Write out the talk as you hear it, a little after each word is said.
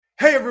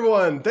Hey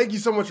everyone, thank you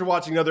so much for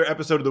watching another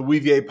episode of the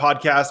Weaviate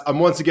podcast. I'm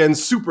once again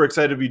super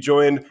excited to be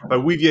joined by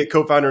Weaviate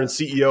co-founder and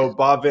CEO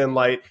Bob Van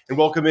Light and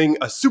welcoming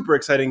a super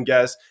exciting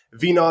guest,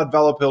 Vinod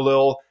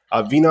Valloppillil.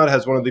 Vinod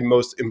has one of the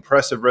most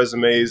impressive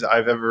resumes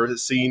I've ever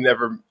seen,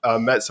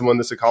 met someone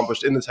this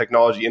accomplished in the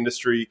technology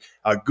industry.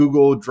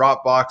 Google,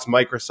 Dropbox,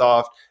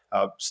 Microsoft,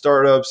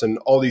 startups, and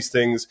all these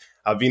things.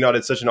 Vinod,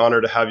 it's such an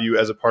honor to have you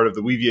as a part of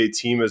the Weaviate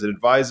team as an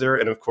advisor,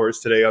 and of course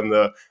today on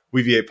the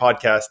Weaviate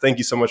podcast. Thank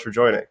you so much for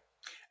joining.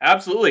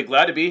 Absolutely,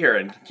 glad to be here,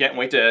 and can't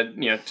wait to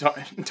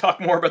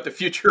talk more about the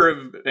future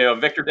of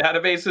vector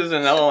databases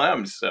and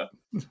LLMs. So.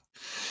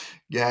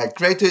 Yeah,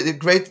 great to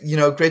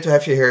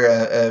have you here,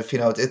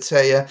 Vinod. It's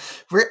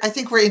I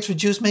think we're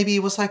introduced. Maybe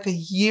it was like a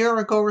year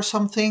ago or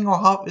something, or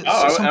how?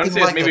 Something I would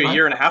say like maybe a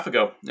year and a half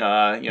ago.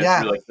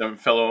 Through like some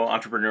fellow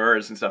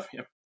entrepreneurs and stuff.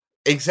 Yeah.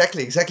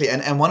 Exactly.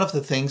 And one of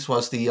the things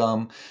was the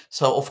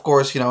so of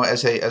course,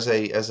 as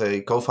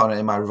a co-founder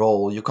in my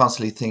role, you're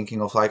constantly thinking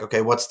of like,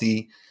 okay,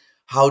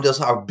 how does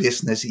our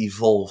business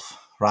evolve,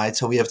 right?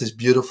 So we have this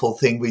beautiful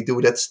thing we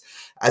do that's,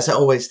 as I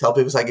always tell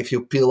people, it's like if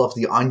you peel off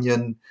the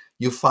onion,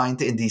 you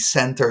find in the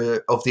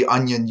center of the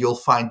onion, you'll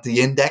find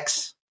the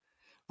index,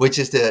 which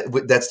is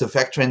that's the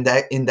vector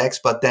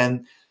index, but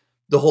then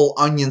the whole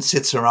onion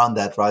sits around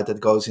that, right? That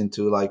goes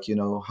into like,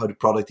 how the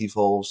product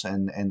evolves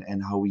and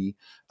how we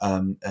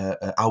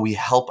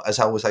help, as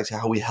I always like to say,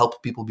 how we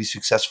help people be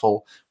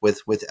successful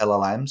with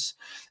LLMs.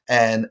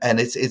 And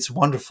it's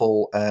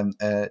wonderful,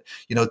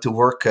 to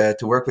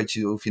work with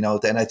you,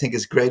 and I think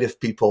it's great if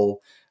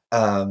people,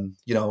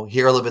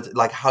 hear a little bit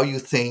like how you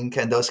think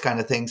and those kind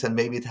of things, and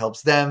maybe it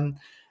helps them.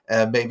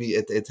 Maybe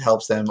it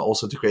helps them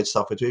also to create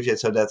stuff with Weaviate.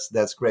 So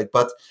that's great.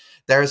 But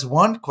there's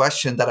one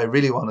question that I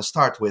really want to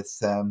start with.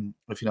 Can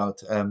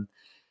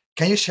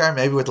you share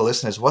maybe with the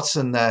listeners what's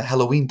an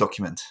Halloween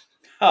document?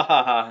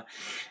 Yeah,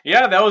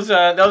 that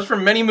was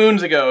from many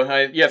moons ago.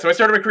 So I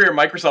started my career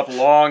at Microsoft a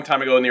long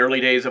time ago in the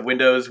early days of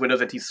Windows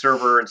NT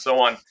Server, and so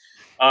on.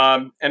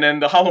 And then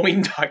the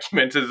Halloween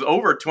document is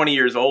over 20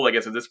 years old, I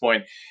guess, at this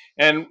point.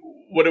 And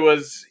what it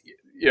was,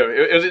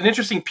 it was an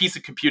interesting piece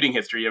of computing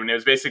history. I mean, it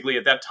was basically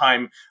at that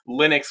time,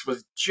 Linux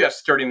was just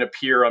starting to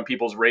appear on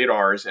people's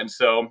radars. And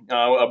so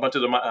a bunch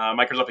of the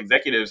Microsoft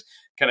executives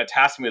kind of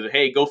tasked me with,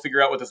 hey, go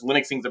figure out what this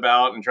Linux thing's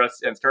about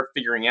and start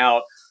figuring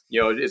out,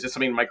 is this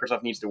something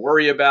Microsoft needs to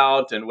worry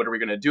about? And what are we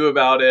going to do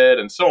about it?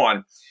 And so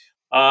on.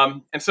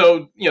 And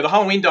so, the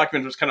Halloween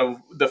document was kind of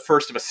the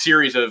first of a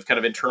series of kind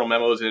of internal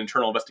memos and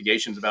internal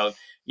investigations about,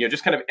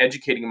 just kind of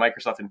educating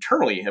Microsoft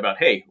internally about,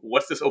 hey,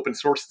 what's this open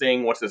source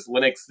thing? What's this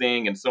Linux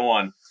thing? And so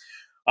on.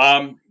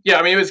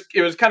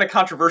 It was kind of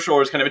controversial. It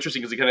was kind of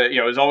interesting because it kind of,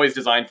 it was always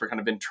designed for kind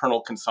of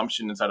internal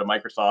consumption inside of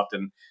Microsoft,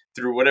 and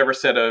through whatever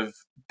set of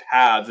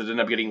paths it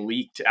ended up getting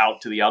leaked out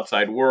to the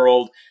outside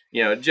world,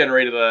 it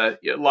generated a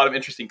lot of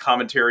interesting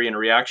commentary and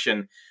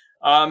reaction.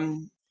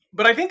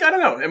 But I think, I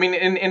don't know. I mean,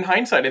 in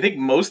hindsight, I think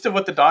most of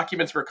what the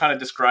documents were kind of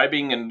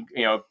describing and,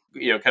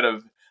 kind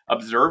of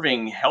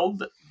observing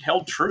held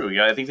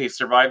true. I think they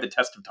survived the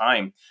test of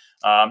time.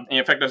 And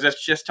in fact, I was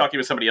just talking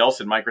with somebody else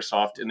in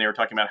Microsoft, and they were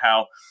talking about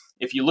how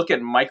if you look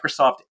at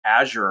Microsoft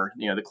Azure,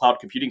 the cloud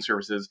computing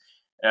services,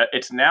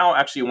 it's now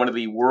actually one of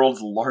the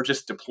world's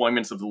largest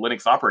deployments of the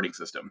Linux operating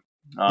system.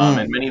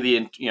 And many of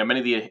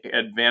the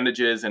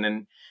advantages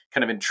and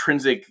kind of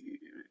intrinsic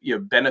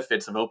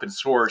benefits of open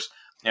source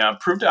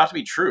proved out to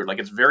be true. Like,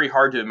 it's very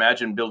hard to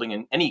imagine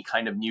building any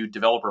kind of new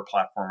developer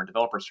platform or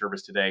developer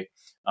service today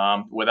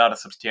without a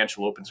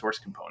substantial open source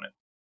component.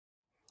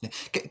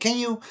 Can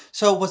you?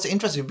 So what's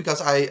interesting,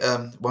 because I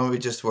when we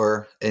just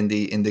were in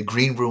the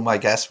green room, I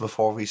guess,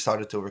 before we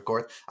started to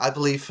record, I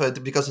believe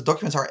because the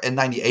documents are in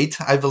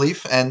 '98, I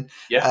believe, and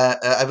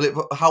I believe.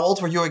 How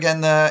old were you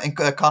again,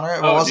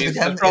 Connor? What was it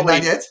again in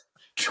 '98?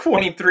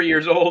 23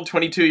 years old,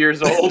 22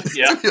 years old.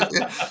 Yeah.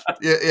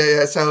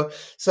 yeah.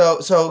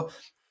 So.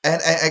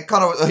 And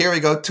Connor, here we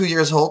go, 2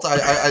 years old.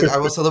 I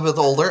was a little bit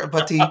older,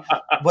 but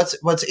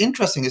what's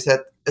interesting is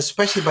that,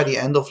 especially by the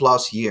end of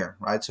last year,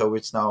 right? So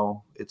it's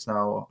now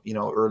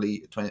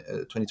early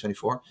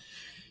 2024.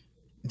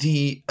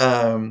 The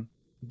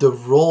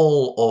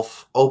role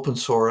of open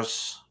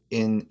source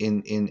in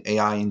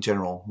AI in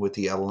general, with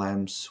the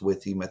LLMs,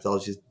 with the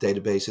methodologies,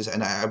 databases,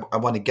 and I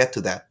want to get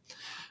to that.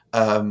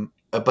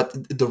 But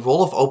the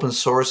role of open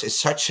source is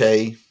such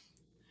a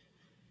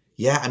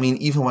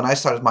even when I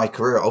started my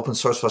career, open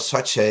source was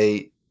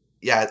it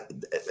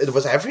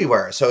was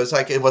everywhere. So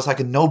it was like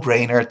a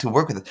no-brainer to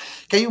work with it.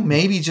 Can you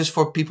maybe, just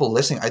for people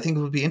listening, I think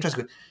it would be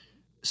interesting.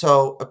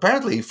 So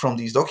apparently from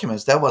these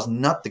documents, that was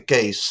not the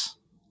case,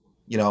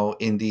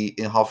 in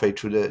halfway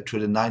through the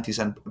 90s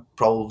and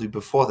probably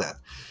before that.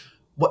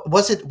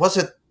 Was it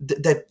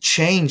that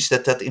change,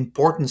 that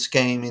importance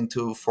came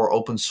into for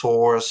open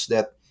source,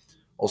 that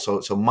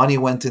also so money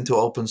went into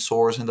open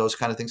source and those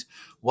kind of things?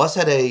 Was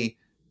that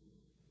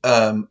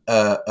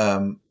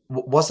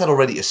was that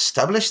already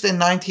established in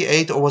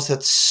 '98, or was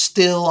that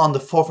still on the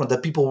forefront,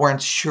 that people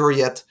weren't sure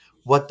yet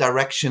what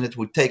direction it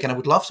would take? And I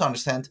would love to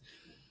understand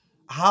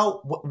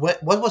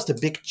what was the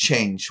big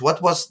change?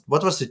 What was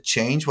the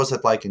change? Was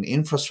it like in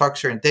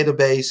infrastructure, in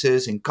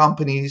databases, in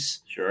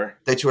companies Sure.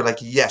 that you were like,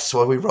 yes,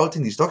 what we wrote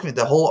in these documents,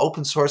 the whole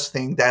open source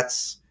thing,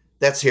 that's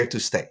here to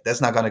stay.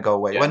 That's not going to go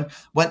away. Yeah.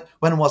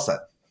 When was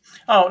that?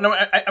 Oh no!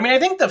 I mean, I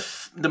think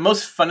the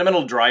most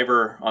fundamental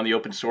driver on the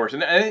open source,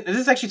 and this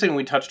is actually something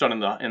we touched on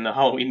in the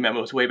Halloween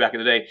memos way back in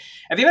the day.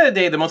 At the end of the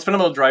day, the most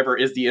fundamental driver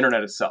is the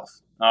internet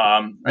itself.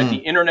 Right?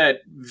 The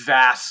internet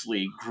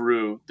vastly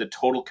grew the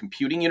total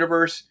computing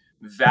universe,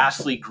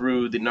 vastly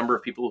grew the number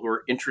of people who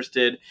are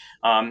interested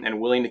and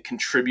willing to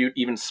contribute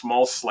even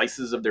small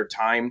slices of their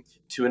time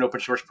to an open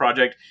source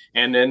project,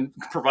 and then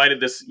provided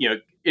this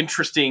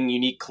interesting,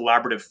 unique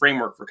collaborative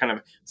framework for kind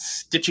of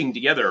stitching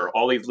together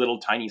all these little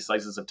tiny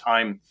slices of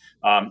time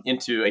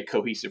into a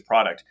cohesive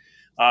product.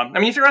 I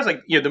mean, if you're asked,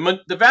 like,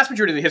 the vast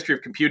majority of the history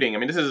of computing, I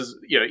mean, this is,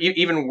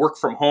 even work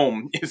from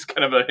home is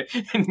kind of a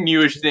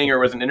newish thing, or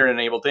was an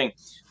internet-enabled thing.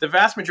 The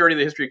vast majority of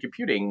the history of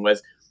computing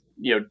was,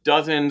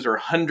 dozens or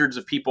hundreds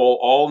of people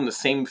all in the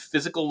same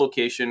physical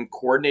location,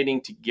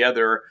 coordinating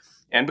together.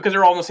 And because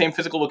they're all in the same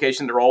physical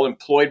location, they're all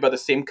employed by the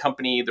same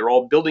company. They're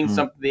all building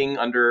something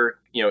under,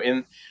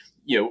 on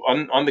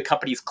the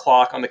company's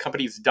clock, on the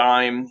company's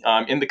dime,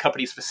 in the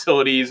company's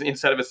facilities,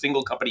 instead of a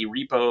single company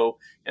repo,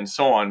 and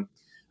so on.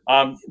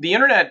 The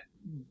internet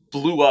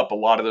blew up a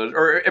lot of those,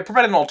 or it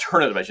provided an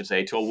alternative, I should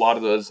say, to a lot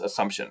of those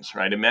assumptions,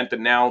 right? It meant that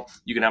now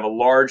you can have a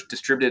large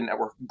distributed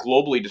network,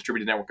 globally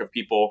distributed network of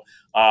people,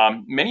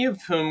 many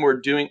of whom were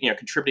doing,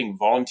 contributing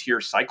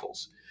volunteer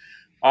cycles.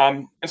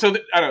 And so,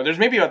 I don't know, there's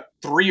maybe about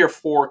 3 or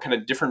 4 kind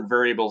of different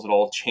variables that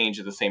all change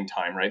at the same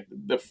time, right?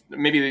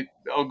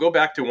 I'll go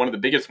back to one of the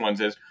biggest ones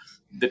is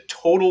the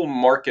total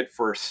market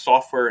for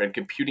software and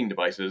computing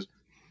devices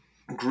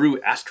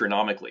grew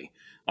astronomically.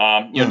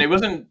 It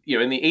wasn't,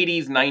 in the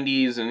 80s,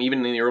 90s, and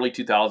even in the early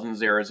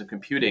 2000s eras of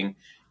computing,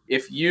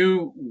 if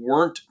you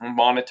weren't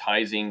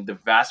monetizing the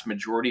vast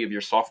majority of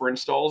your software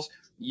installs,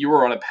 you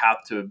were on a path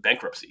to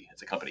bankruptcy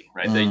as a company,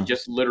 right? They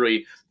just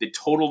literally, the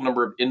total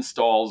number of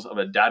installs of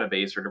a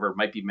database or whatever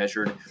might be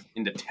measured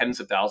into tens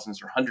of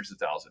thousands or hundreds of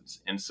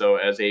thousands. And so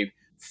as a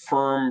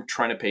firm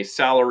trying to pay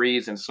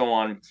salaries and so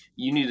on,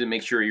 you need to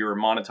make sure you're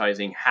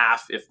monetizing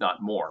half, if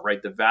not more,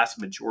 right? The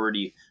vast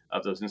majority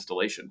of those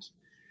installations.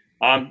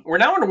 We're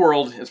now in a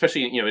world,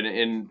 especially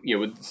in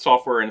with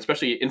software, and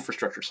especially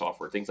infrastructure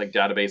software, things like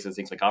databases,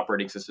 things like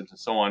operating systems, and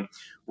so on,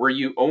 where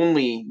you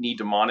only need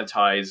to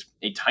monetize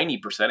a tiny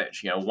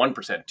percentage, 1%,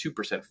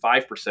 2%,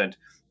 5%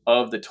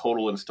 of the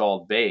total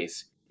installed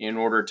base in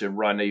order to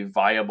run a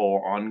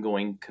viable,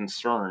 ongoing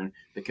concern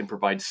that can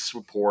provide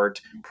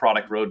support,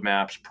 product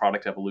roadmaps,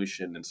 product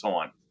evolution, and so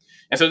on.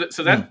 And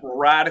so that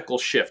radical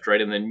shift, right,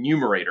 in the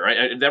numerator,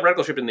 right, that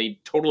radical shift in the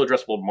total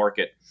addressable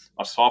market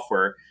of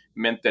software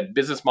meant that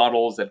business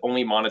models that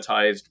only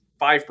monetized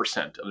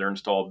 5% of their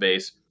installed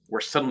base were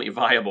suddenly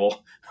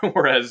viable,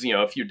 whereas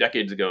a few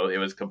decades ago it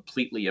was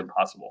completely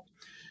impossible.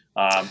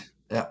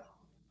 Yeah,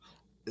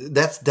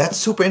 that's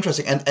super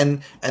interesting,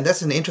 and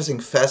that's an interesting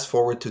fast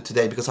forward to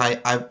today, because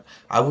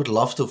I would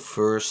love to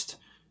first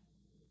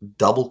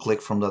double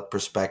click from that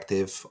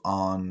perspective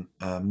on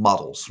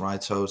models,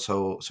 right?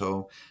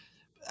 So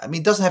I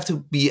mean, it doesn't have to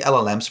be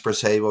LLMs per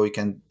se, but we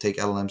can take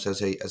LLMs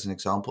as an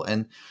example.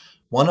 And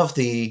one of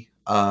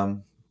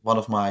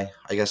my,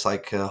 I guess,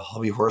 like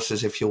hobby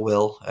horses, if you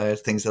will,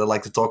 things that I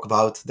like to talk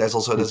about.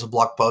 There's a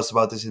blog post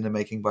about this in the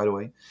making, by the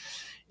way,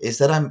 is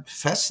that I'm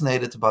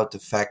fascinated about the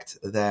fact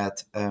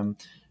that the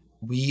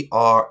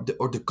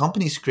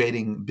companies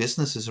creating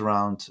businesses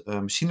around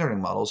machine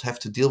learning models have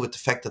to deal with the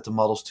fact that the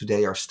models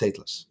today are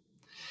stateless.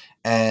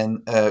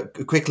 And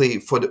quickly,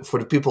 for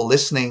the people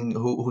listening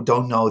who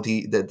don't know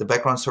the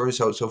background story,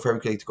 so very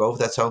quickly to go over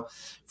that. So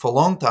for a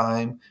long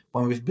time,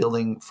 when we're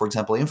building, for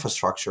example,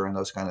 infrastructure and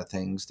those kind of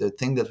things, the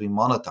thing that we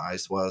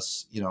monetized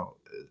was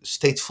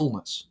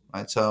statefulness,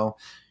 right? So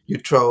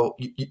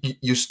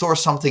you store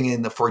something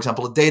in, for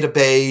example, a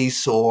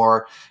database,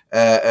 or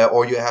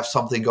you have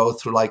something go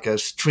through like a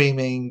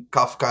streaming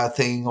Kafka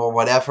thing or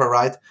whatever,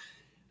 right?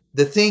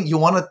 The thing you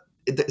want to,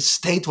 the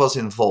state was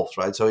involved,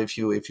 right? So if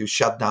you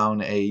shut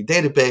down a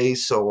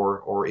database,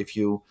 or if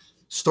you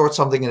stored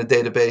something in a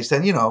database,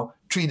 then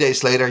 3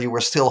 days later you were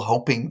still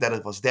hoping that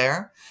it was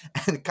there,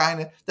 and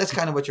that's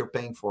kind of what you're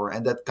paying for,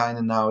 and that kind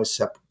of now is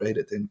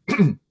separated in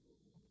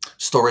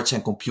storage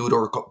and compute,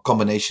 or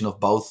combination of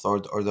both,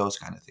 or those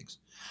kind of things.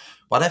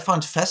 What I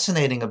found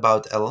fascinating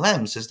about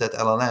LLMs is that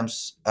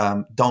LLMs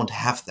don't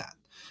have that.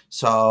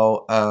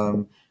 So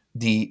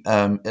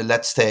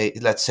let's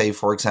say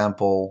for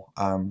example,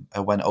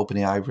 when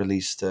OpenAI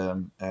released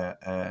GPT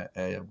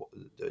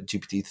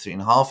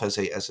 3.5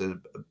 as a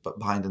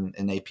behind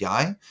an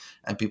API,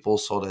 and people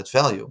saw that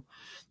value,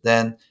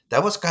 then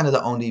that was kind of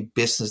the only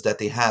business that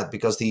they had,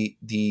 because the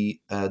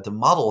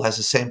model has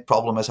the same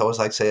problem as I always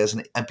like to say as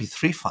an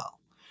MP3 file,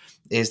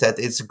 is that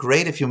it's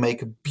great if you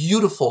make a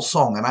beautiful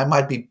song, and I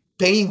might be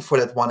paying for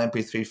that one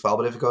MP3 file,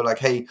 but if you go like,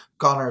 hey,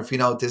 Connor, if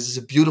this is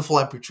a beautiful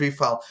MP3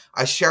 file,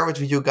 I share it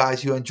with you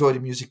guys, you enjoy the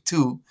music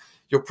too,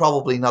 you're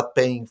probably not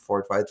paying for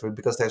it, right?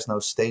 Because there's no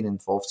state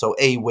involved. So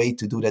a way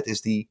to do that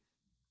is the,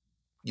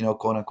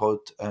 quote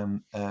unquote,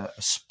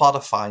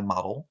 Spotify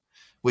model,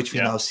 which we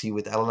now see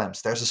with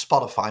LLMs. There's a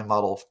Spotify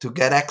model. To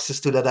get access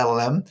to that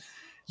LLM,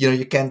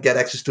 you can't get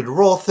access to the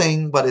raw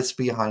thing, but it's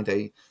behind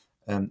a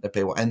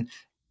paywall. And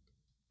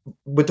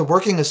with the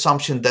working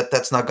assumption that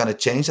that's not going to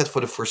change, that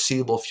for the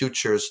foreseeable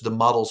futures, the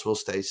models will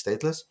stay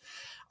stateless,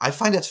 I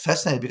find that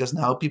fascinating, because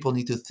now people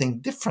need to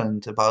think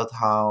different about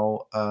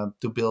how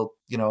to build,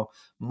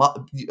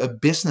 a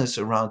business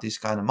around these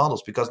kind of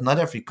models, because not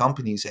every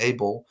company is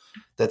able,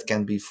 that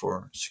can be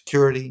for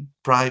security,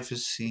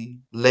 privacy,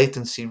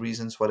 latency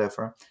reasons,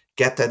 whatever,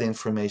 get that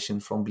information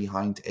from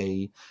behind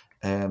a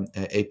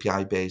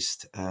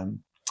API-based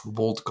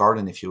walled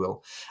garden, if you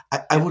will.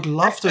 I would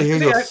love to hear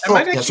your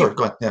thought. Yeah, sorry,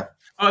 go ahead. Yeah.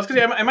 I was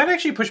going to say, I might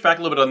actually push back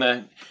a little bit on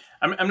the.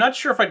 I'm not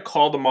sure if I'd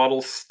call the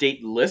model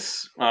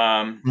stateless,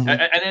 and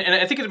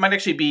I think it might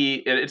actually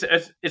be.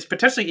 It's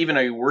potentially even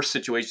a worse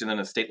situation than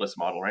a stateless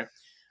model, right?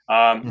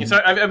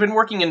 So I've been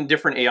working in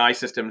different AI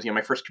systems.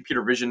 My first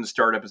computer vision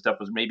startup and stuff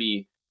was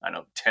maybe, I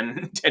don't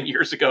know, 10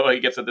 years ago, I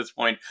guess, at this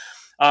point.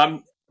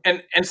 And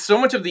so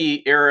much of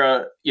the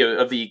era,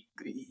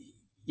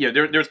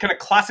 there's kind of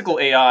classical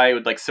AI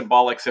with like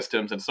symbolic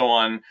systems and so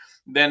on.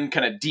 Then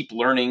kind of deep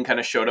learning kind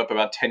of showed up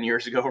about 10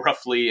 years ago,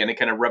 roughly, and it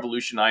kind of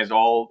revolutionized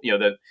all,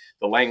 the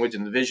language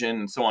and the vision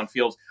and so on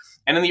fields.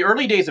 And in the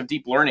early days of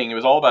deep learning, it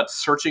was all about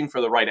searching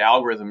for the right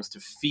algorithms to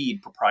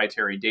feed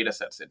proprietary data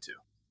sets into.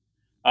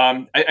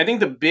 I think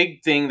the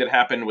big thing that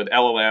happened with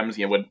LLMs,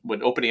 what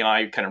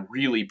OpenAI kind of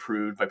really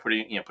proved by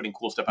putting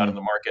cool stuff out in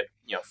the market,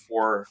 3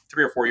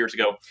 or 4 years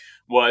ago,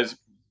 was,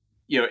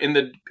 in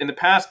the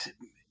past,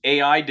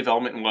 AI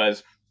development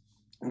was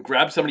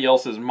grab somebody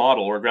else's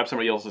model or grab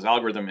somebody else's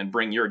algorithm and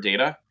bring your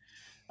data.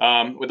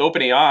 With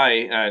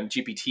OpenAI and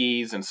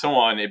GPTs and so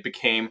on, it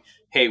became,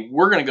 hey,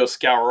 we're going to go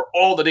scour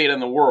all the data in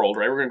the world,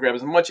 right? We're going to grab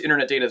as much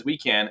internet data as we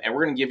can, and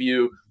we're going to give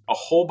you a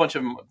whole bunch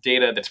of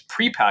data that's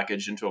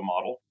prepackaged into a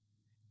model.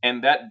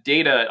 And that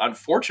data,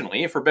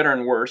 unfortunately, for better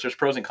and worse, there's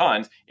pros and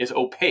cons, is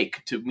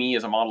opaque to me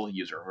as a model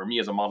user or me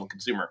as a model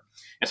consumer.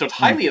 And so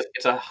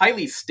it's a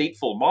highly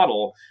stateful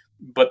model,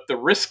 but the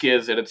risk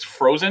is that it's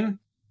frozen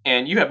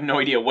and you have no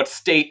idea what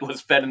state was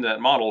fed into that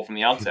model from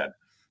the outset.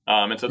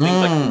 And so things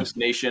like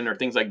hallucination or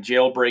things like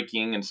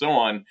jailbreaking and so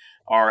on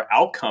are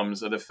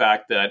outcomes of the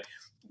fact that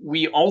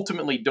we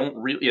ultimately don't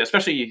really,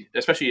 especially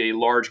a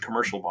large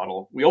commercial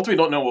model, we ultimately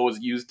don't know what was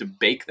used to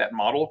bake that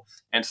model.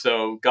 And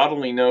so God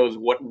only knows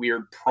what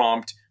weird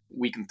prompt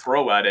we can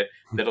throw at it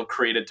that'll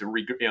create it to,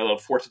 that'll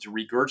force it to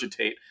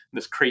regurgitate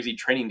this crazy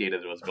training data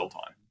that it was built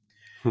on.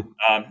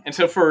 And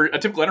so for a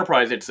typical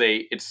enterprise, it's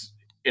a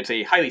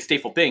highly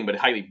stateful thing, but a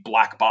highly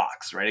black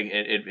box, right?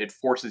 It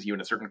forces you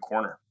in a certain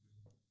corner.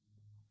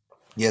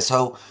 Yeah.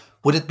 So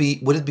would it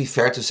be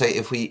fair to say,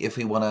 if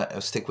we want to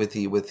stick with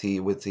the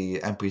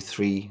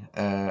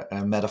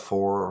MP3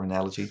 metaphor or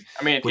analogy?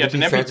 I mean, it's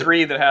an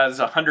MP3 that has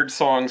 100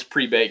 songs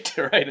pre-baked,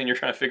 right? And you're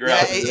trying to figure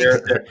out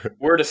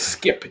where to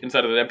skip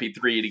inside of an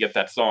MP3 to get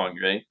that song,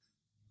 right?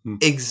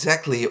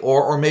 Exactly.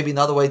 Or maybe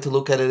another way to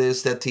look at it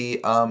is that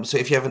so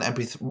if you have an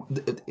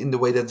MP3, in the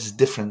way that's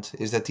different,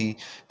 is that the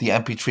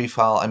MP3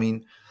 file, I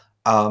mean,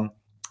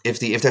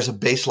 if there's a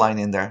baseline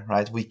in there,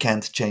 right, we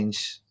can't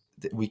change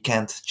the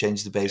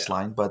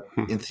baseline, but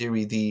in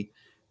theory,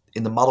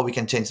 in the model we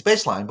can change the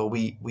baseline, but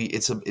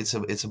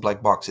it's a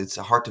black box. It's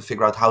hard to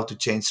figure out how to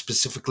change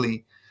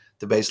specifically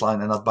the baseline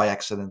and not by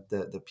accident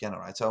the piano,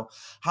 right? So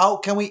how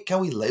can we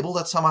label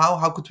that somehow?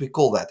 How could we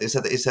call that? Is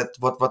that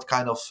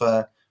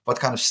what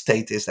kind of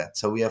state is that?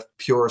 So we have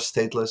pure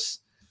stateless,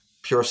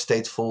 pure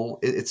stateful.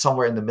 It's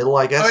somewhere in the middle,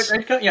 I guess.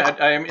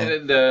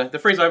 The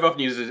phrase I've often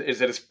used is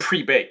that it's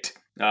pre-baked.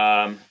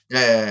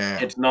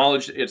 It's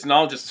knowledge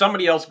that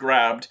somebody else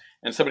grabbed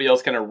and somebody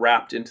else kind of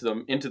wrapped into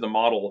the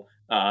model,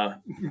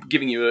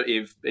 giving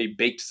you a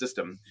baked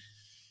system.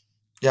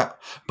 Yeah,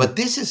 but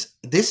this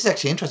is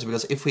actually interesting,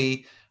 because if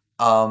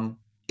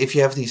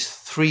you have these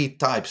three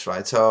types,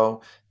 right?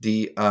 So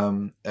the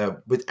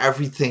with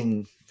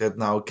everything that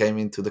now came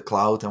into the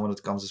cloud, and when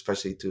it comes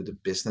especially to the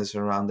business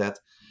around that,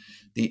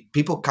 the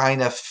people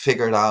kind of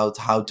figured out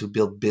how to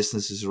build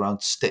businesses around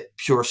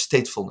pure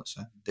statefulness,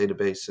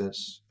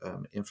 databases,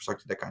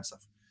 infrastructure, that kind of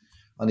stuff.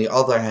 On the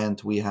other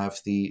hand, we have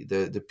the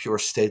pure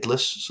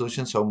stateless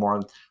solution, so more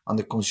on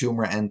the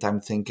consumer end. I'm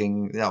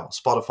thinking,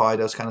 Spotify,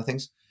 those kind of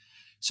things.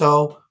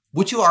 So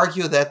would you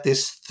argue that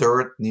this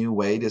third new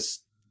way,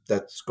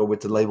 let's go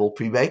with the label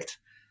pre-baked,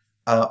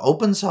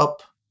 opens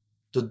up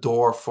the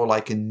door for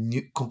like a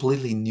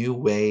completely new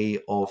way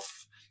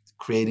of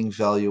creating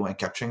value and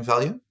capturing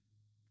value?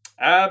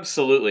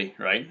 Absolutely,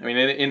 right. I mean,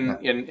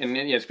 in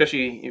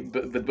especially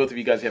with both of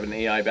you guys have an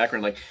AI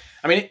background. Like,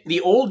 I mean,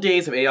 the old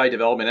days of AI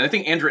development, and I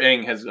think Andrew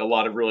Ng has a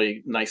lot of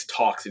really nice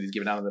talks that he's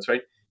given out on this,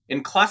 right?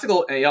 In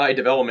classical AI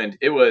development,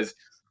 it was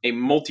a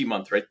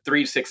multi-month, right?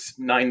 3, 6,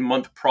 9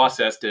 month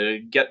process to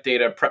get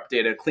data, prep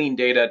data, clean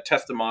data,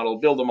 test the model,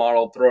 build a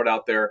model, throw it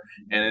out there,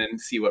 and then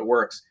see what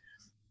works.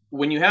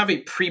 when you have a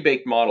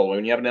pre-baked model,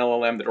 when you have an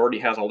LLM that already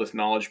has all this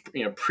knowledge,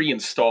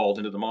 pre-installed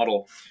into the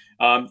model,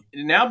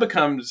 it now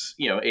becomes,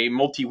 a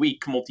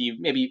multi-week,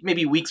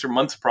 maybe weeks or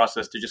months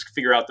process to just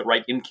figure out the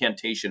right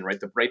incantation, right,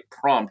 the right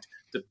prompt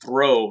to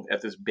throw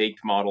at this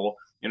baked model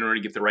in order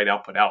to get the right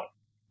output out.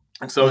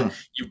 And so Mm.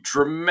 you've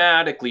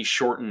dramatically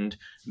shortened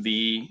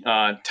the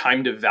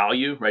time to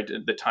value, right?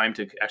 The time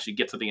to actually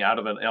get something out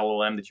of an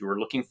LLM that you were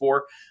looking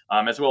for,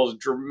 as well as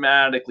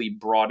dramatically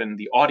broaden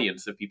the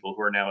audience of people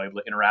who are now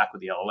able to interact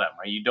with the LLM,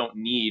 right? You don't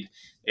need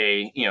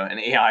an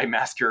AI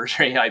master's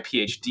or AI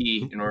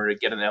PhD in order to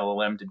get an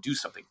LLM to do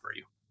something for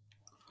you.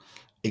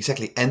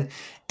 Exactly.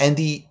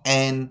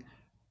 And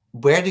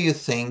where do you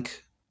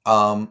think,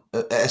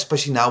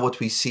 especially now what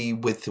we see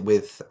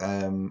with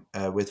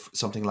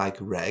something like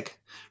RAG,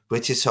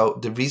 which is so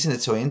the reason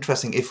it's so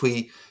interesting, if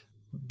we,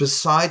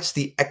 besides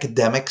the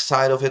academic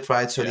side of it,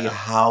 right? So the Yeah.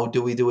 how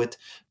do we do it,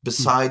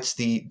 besides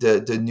the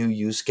new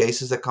use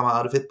cases that come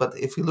out of it, but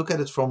if we look at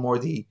it from more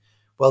the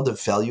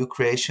value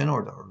creation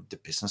or the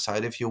business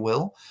side, if you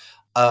will,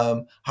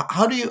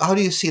 how do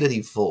you see that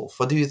evolve?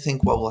 What do you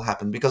think what will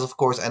happen? Because of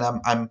course, and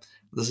I'm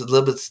this is a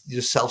little bit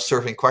your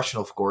self-serving question,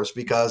 of course,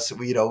 because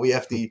we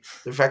have the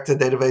vector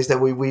database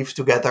that we weave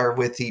together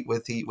with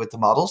the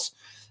models.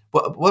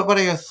 What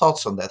are your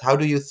thoughts on that? How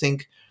do you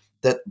think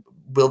that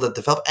will that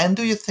develop? And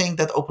do you think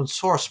that open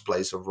source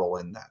plays a role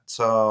in that?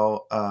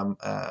 So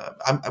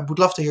I would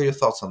love to hear your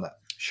thoughts on that.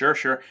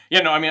 Sure.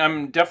 Yeah, no, I mean,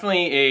 I'm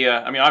definitely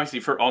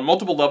obviously on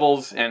multiple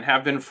levels and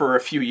have been for a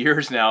few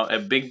years now, a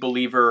big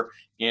believer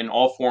in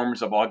all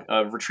forms of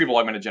retrieval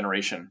augmented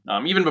generation.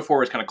 Even before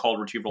it was kind of called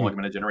retrieval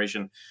augmented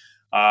generation.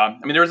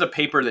 There was a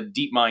paper that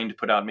DeepMind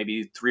put out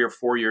maybe 3 or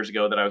 4 years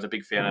ago that I was a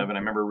big fan of, and I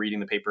remember reading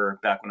the paper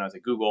back when I was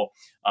at Google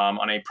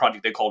on a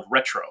project they called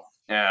Retro.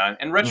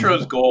 And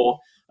Retro's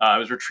goal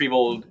was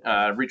retrieval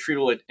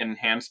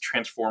enhanced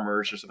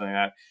transformers or something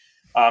like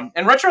that.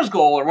 And Retro's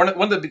goal, or one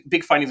of the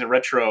big findings in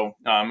Retro,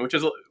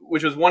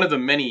 which was one of the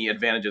many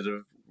advantages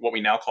of what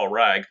we now call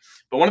RAG,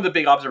 but one of the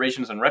big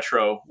observations in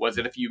Retro was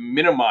that if you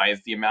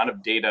minimize the amount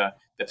of data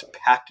that's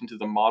packed into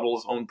the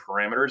model's own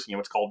parameters,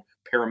 what's called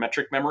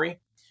parametric memory,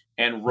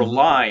 and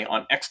rely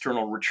on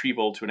external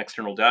retrieval to an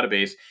external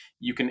database,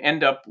 you can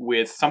end up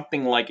with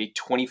something like a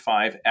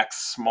 25x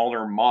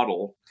smaller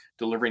model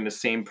delivering the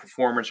same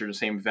performance or the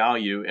same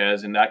value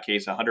as, in that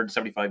case,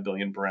 175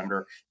 billion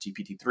parameter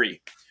GPT-3.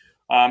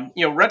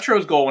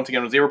 Retro's goal, once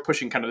again, was they were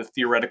pushing kind of the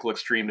theoretical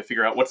extreme to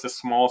figure out what's the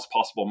smallest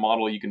possible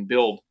model you can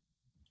build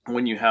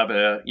when you have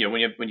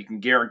when you can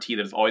guarantee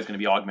that it's always going to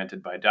be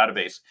augmented by a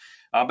database.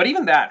 But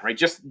even that, right,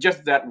 just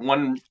that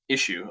one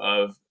issue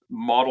of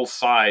model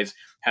size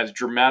has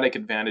dramatic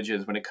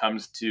advantages when it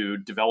comes to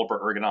developer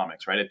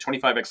ergonomics, right? A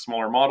 25x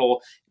smaller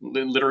model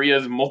literally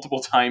is multiple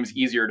times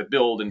easier to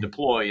build and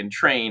deploy and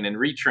train and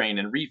retrain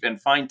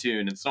and fine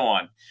tune and so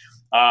on.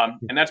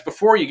 And that's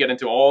before you get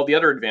into all the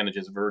other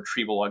advantages of a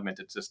retrieval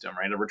augmented system,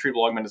 right? A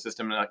retrieval augmented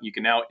system, you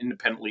can now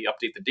independently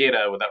update the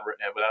data without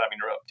having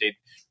to update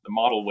the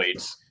model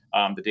weights.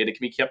 The data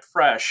can be kept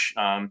fresh.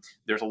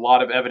 There's a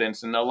lot of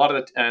evidence, and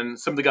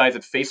some of the guys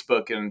at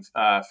Facebook and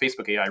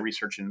Facebook AI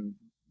Research in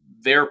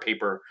their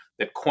paper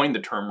that coined the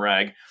term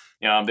RAG,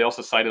 they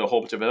also cited a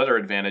whole bunch of other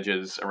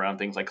advantages around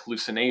things like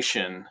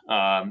hallucination,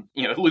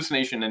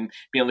 hallucination and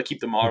being able to keep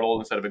the model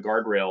instead of a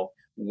guardrail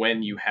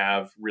when you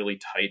have really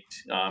tight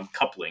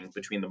coupling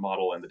between the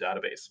model and the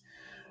database.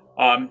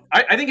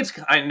 I think it's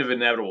kind of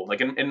inevitable.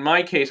 Like in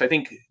my case, I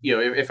think,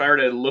 if I were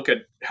to look at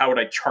how would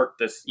I chart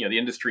this, the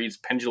industry's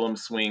pendulum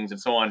swings and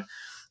so on,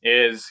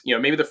 is,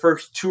 maybe the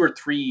first 2 or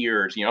 3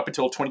 years, up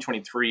until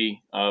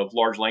 2023 of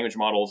large language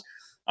models,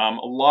 a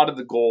lot of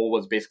the goal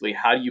was basically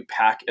how do you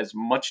pack as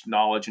much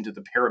knowledge into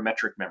the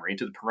parametric memory,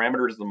 into the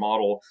parameters of the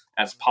model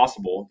as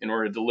possible in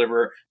order to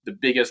deliver the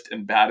biggest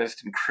and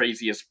baddest and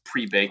craziest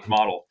pre-baked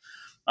model.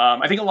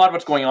 I think a lot of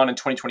what's going on in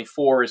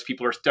 2024 is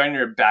people are starting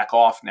to back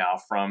off now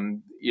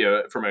from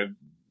a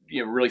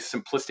really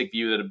simplistic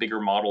view that a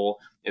bigger model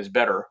is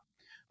better.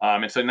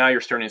 And so now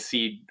you're starting to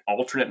see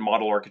alternate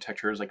model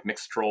architectures like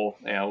Mixtral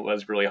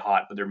was really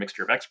hot with their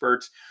mixture of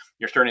experts.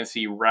 You're starting to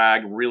see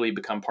RAG really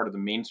become part of the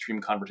mainstream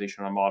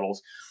conversation on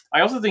models.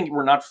 I also think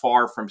we're not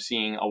far from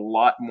seeing a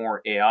lot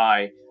more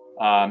AI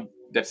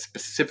that's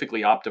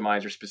specifically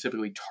optimized or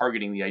specifically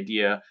targeting the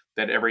idea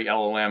that every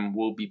LLM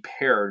will be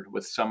paired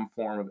with some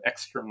form of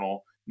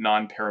external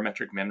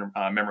non-parametric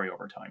memory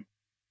over time.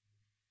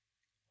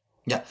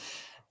 Yeah.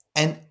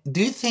 And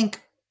do you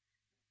think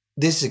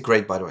this is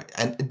great, by the way?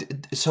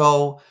 And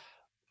so,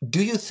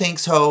 do you think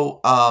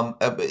so?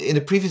 In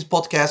the previous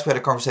podcast, we had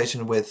a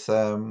conversation with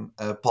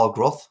Paul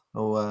Groth,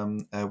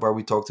 where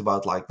we talked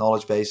about like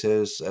knowledge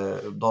bases,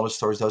 knowledge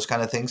stories, those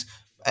kind of things.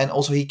 And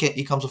also, he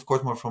comes, of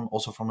course, more from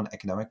an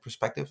academic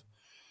perspective.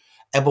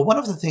 But one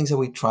of the things that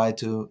we try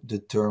to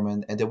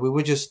determine, and that we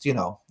were just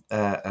fantasizing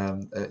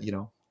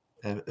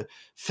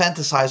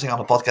on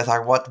the podcast,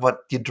 like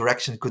what the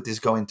direction could this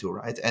go into,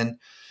 right? And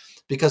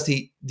because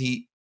the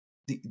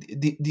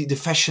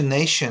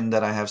fascination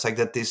that I have is like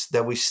that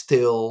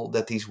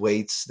these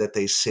weights that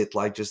they sit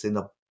like just in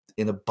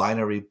a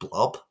binary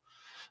blob,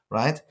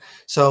 right?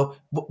 So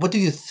what do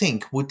you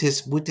think?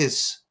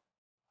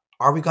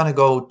 Are we going to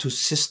go to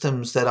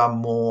systems that are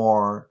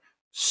more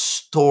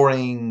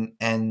storing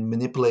and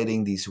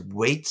manipulating these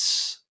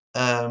weights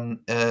in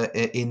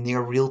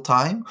near real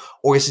time?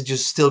 Or is it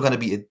just still going to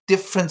be a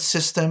different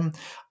system?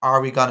 Are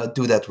we going to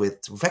do that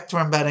with vector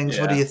embeddings?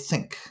 What do Yeah. you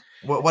think?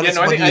 What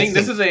do I you think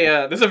this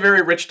think? is a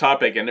very rich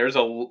topic, and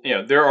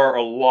there are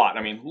a lot.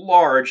 I mean,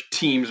 large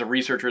teams of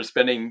researchers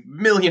spending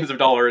millions of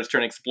dollars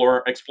trying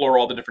to explore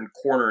all the different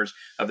corners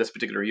of this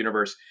particular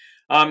universe.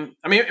 I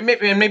mean,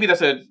 maybe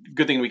that's a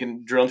good thing we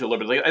can drill into a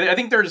little bit. Like, I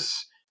think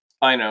there's,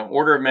 I don't know,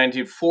 order of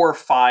magnitude 4 or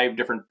 5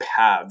 different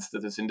paths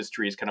that this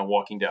industry is kind of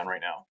walking down right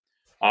now.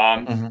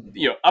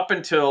 Mhm. Up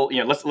until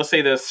let's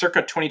say the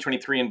circa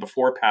 2023 and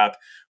before path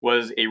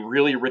was a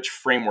really rich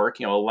framework,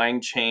 a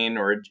Lang chain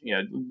or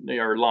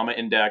Llama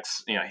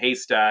index,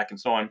 Haystack, and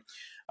so on.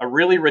 A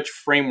really rich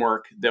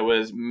framework that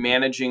was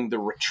managing the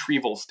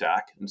retrieval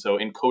stack, and so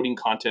encoding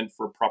content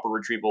for proper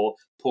retrieval,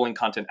 pulling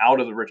content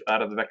out of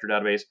the vector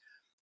database,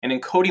 and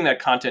encoding that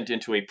content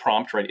into a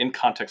prompt, right, in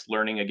context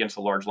learning against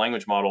a large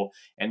language model,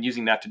 and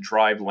using that to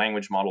drive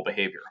language model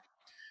behavior.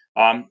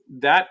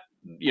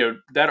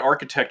 That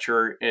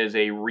architecture is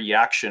a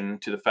reaction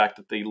to the fact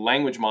that the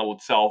language model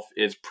itself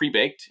is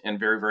pre-baked and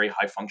very, very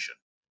high function.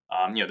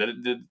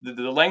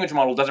 The language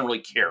model doesn't really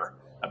care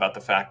about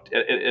the fact,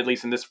 at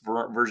least in this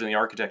version of the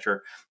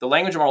architecture, the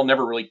language model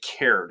never really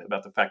cared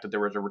about the fact that there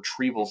was a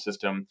retrieval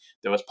system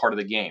that was part of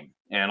the game.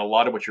 And a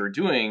lot of what you were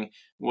doing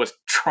was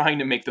trying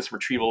to make this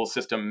retrieval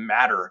system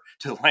matter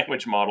to the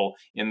language model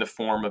in the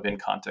form of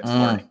in-context Mm.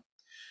 learning.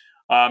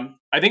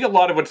 I think a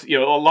lot of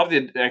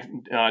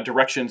the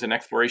directions and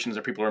explorations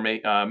that people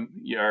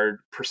are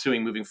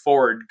pursuing moving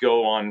forward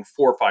go on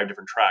 4 or 5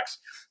 different tracks.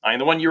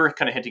 And the one you were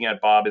kind of hinting at,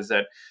 Bob, is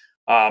that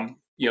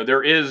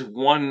there is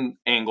one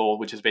angle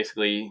which is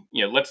basically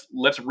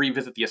let's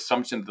revisit the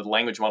assumption that the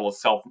language model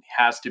itself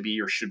has to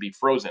be or should be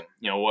frozen.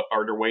 What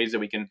are there ways that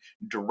we can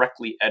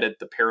directly edit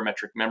the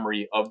parametric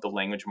memory of the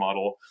language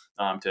model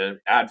to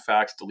add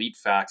facts, delete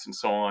facts, and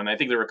so on? I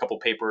think there were a couple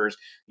papers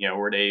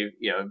where they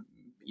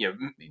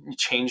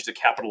change the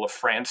capital of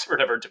France or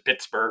whatever to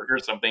Pittsburgh or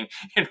something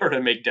in order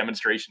to make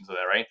demonstrations of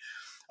that, right?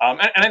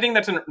 And I think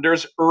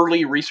there's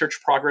early research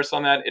progress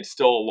on that. It's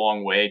still a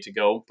long way to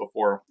go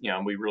before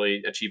we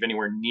really achieve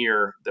anywhere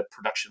near the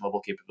production level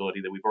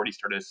capability that we've already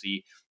started to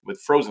see with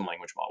frozen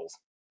language models,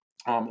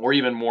 or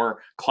even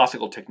more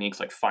classical techniques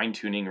like fine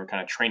tuning or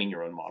kind of training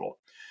your own model.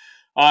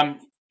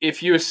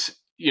 If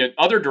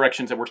other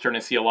directions that we're starting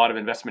to see a lot of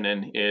investment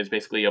in is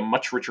basically a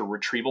much richer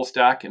retrieval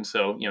stack. And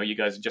so, you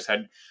guys just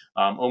had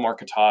Omar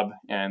Khattab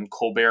and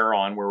Colbert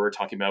on, where we're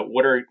talking about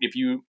if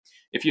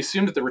you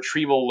assume that the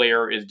retrieval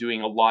layer is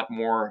doing a lot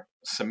more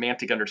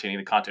semantic understanding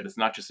of the content. It's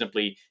not just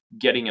simply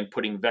getting and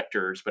putting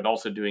vectors, but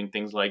also doing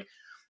things like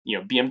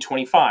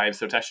BM25,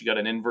 so it's actually got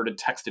an inverted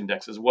text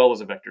index as well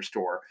as a vector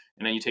store.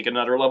 And then you take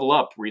another level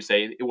up where you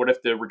say, what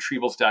if the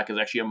retrieval stack is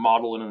actually a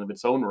model in and of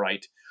its own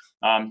right?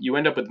 You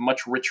end up with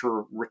much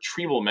richer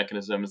retrieval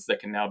mechanisms that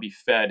can now be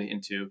fed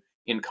into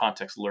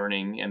in-context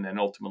learning and then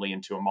ultimately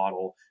into a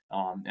model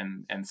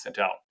and sent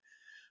out.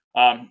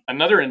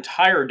 Another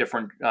entire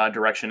different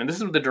direction, and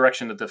this is the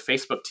direction that the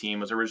Facebook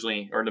team was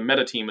originally, or the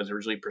Meta team was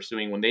originally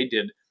pursuing when they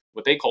did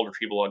what they called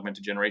retrieval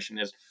augmented generation,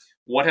 is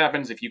what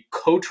happens if you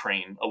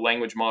co-train a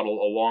language model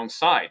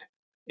alongside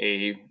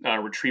a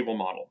retrieval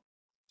model.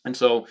 And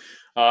so,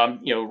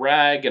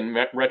 RAG and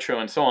Retro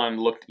and so on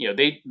looked,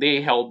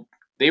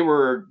 they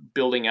were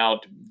building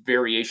out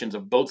variations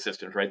of both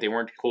systems, right? They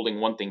weren't holding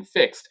one thing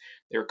fixed.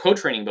 They were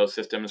co-training both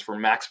systems for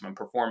maximum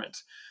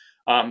performance.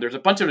 There's a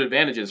bunch of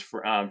advantages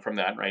from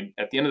that, right?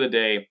 At the end of the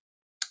day,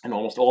 in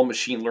almost all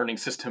machine learning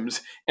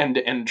systems,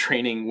 end-to-end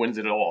training wins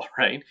it all,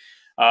 right?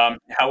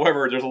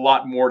 However, there's a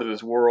lot more to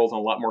this world and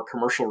a lot more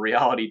commercial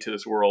reality to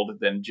this world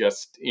than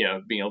just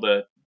being able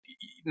to.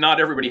 Not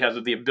everybody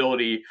has the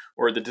ability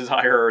or the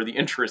desire or the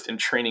interest in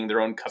training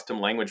their own custom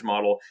language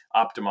model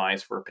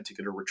optimized for a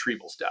particular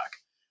retrieval stack.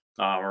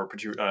 Or a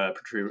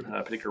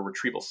particular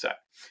retrieval set.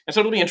 And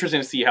so it'll be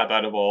interesting to see how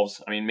that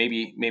evolves. I mean,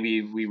 maybe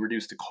we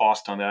reduce the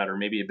cost on that, or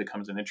maybe it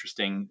becomes an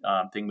interesting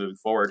thing moving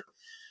forward.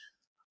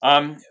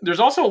 There's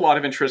also a lot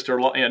of interest, or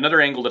another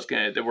angle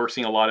that we're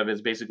seeing a lot of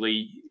is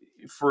basically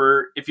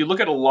if you look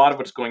at a lot of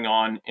what's going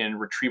on in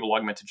retrieval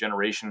augmented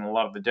generation, a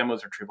lot of the demos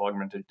of retrieval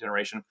augmented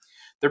generation,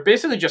 they're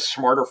basically just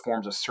smarter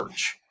forms of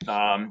search.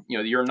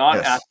 You're not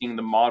Yes. asking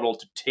the model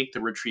to take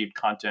the retrieved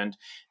content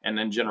and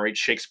then generate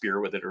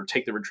Shakespeare with it, or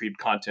take the retrieved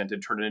content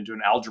and turn it into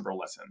an algebra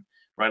lesson.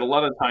 Right. A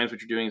lot of the times,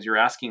 what you're doing is you're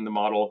asking the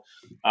model,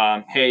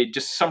 "Hey,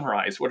 just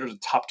summarize what are the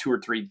top 2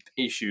 or 3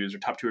 issues or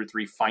top 2 or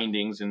 3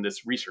 findings in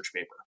this research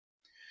paper."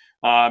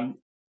 Um,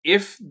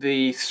 if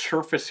the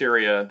surface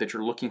area that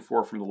you're looking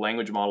for from the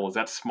language model is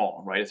that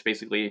small, right? It's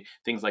basically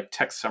things like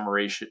text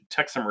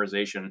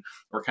summarization,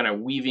 or kind of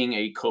weaving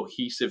a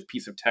cohesive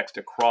piece of text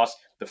across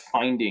the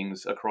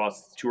findings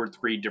across 2 or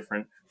 3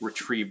 different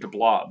retrieved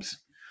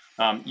blobs.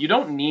 You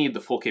don't need the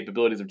full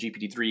capabilities of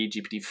GPT-3,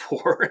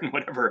 GPT-4, and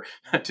whatever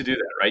to do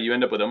that, right? You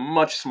end up with a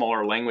much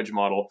smaller language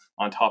model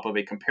on top of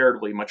a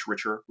comparatively much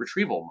richer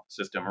retrieval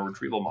system or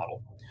retrieval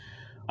model.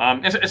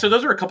 And so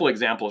those are a couple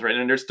examples, right?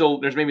 And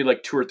there's maybe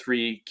like 2 or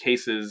 3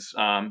 cases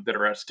that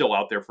are still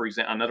out there. For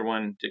example, another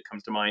one that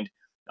comes to mind,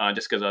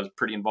 just because I was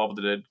pretty involved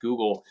with it at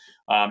Google,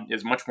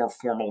 is much more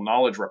formal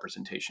knowledge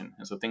representation.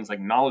 And so things like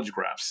knowledge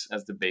graphs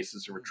as the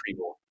basis of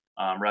retrieval,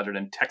 rather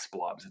than text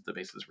blobs as the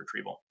basis of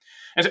retrieval.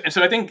 And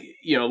so I think,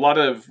 a lot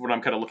of what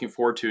I'm kind of looking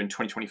forward to in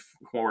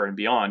 2024 and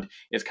beyond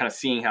is kind of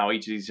seeing how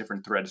each of these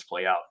different threads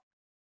play out.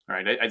 All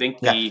right. I think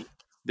the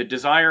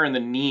desire and the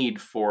need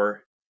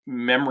for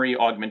memory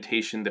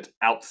augmentation that's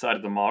outside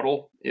of the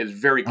model is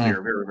very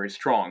clear, very, very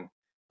strong.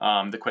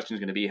 The question is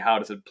going to be, how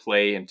does it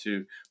play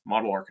into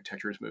model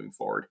architectures moving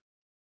forward?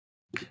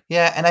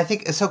 Yeah, and I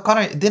think so.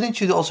 Connor,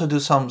 didn't you also do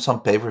some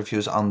paper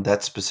reviews on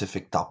that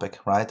specific topic,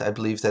 right? I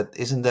believe that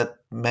isn't that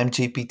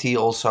MemGPT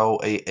also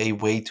a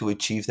way to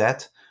achieve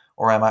that,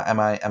 or am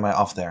I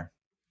off there?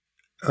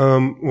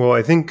 Well,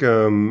 I think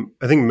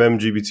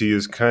MemGPT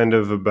is kind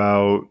of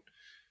about.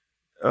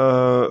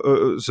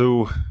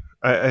 So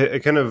I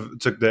kind of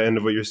took the end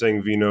of what you're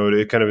saying, Vinod.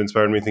 It kind of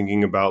inspired me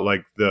thinking about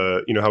like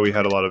how we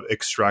had a lot of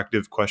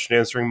extractive question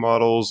answering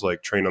models,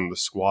 like trained on the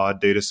Squad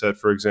data set,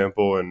 for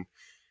example, and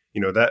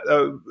that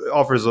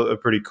offers a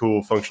pretty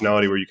cool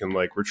functionality where you can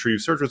like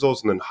retrieve search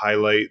results and then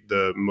highlight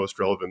the most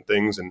relevant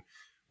things. And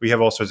we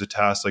have all sorts of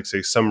tasks like say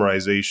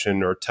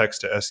summarization or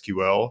text to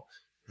SQL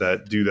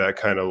that do that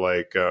kind of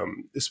like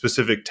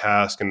specific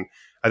task. And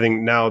I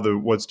think now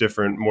what's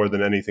different more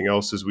than anything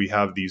else is we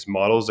have these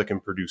models that can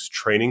produce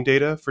training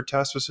data for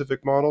task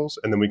specific models,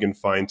 and then we can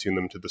fine tune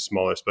them to the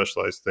smaller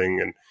specialized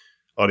thing and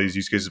all these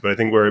use cases. But I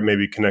think where it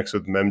maybe connects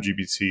with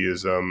MemGPT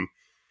is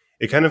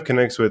it kind of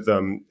connects with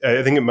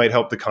I think it might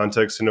help the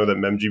context to know that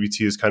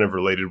MemGPT is kind of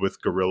related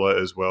with Gorilla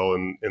as well.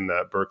 In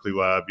that Berkeley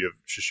lab, you have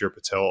Shashir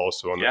Patel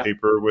also on the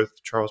paper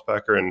with Charles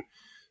Packer and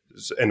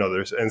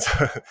others. And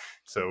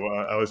so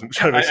I was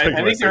trying to explain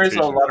I think there is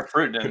a lot of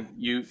fruit, and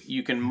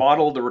you can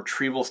model the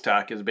retrieval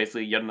stack as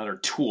basically yet another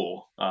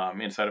tool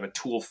inside of a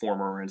tool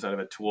former, inside of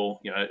a tool,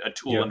 a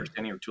tool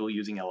understanding or tool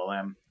using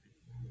LLM.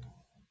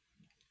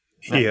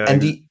 Yeah.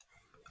 And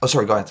oh,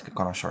 sorry, go ahead,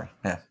 Connor. Sorry.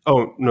 Yeah.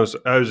 Oh, no, so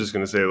I was just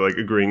going to say, like,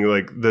 agreeing,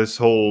 like, this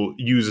whole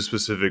use a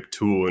specific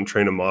tool and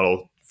train a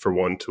model for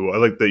one tool. I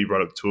like that you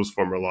brought up the tools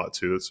former a lot,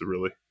 too. That's a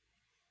really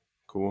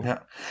cool. Yeah.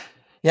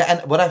 Yeah,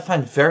 and what I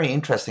find very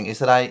interesting is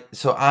that I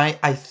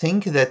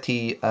think that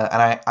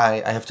and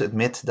I have to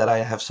admit that I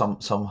have some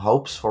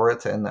hopes for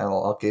it, and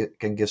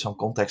can give some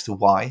context to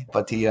why.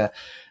 But that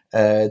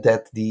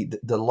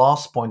the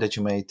last point that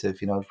you made,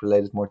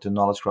 related more to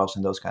knowledge graphs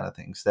and those kind of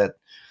things, that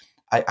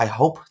I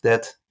hope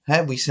that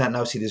we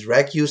now see this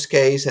RAG use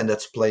case and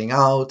that's playing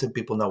out and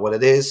people know what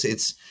it is.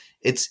 It's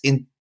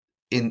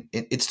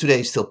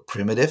today still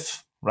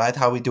primitive, right?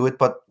 How we do it,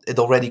 but it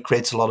already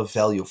creates a lot of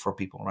value for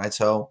people, right?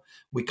 So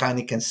we kind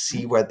of can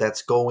see where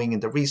that's going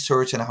in the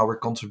research and how we're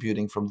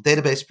contributing from the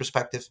database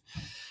perspective.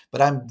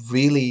 But I'm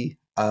really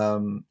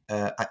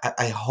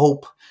I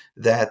hope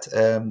that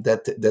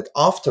that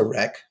after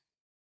RAG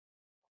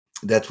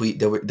that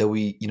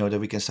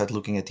we can start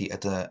looking at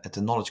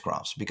the knowledge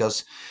graphs,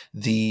 because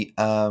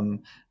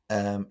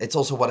it's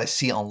also what I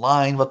see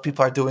online, what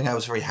people are doing. I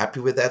was very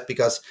happy with that,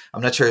 because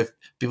I'm not sure if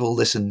people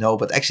listen know,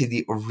 but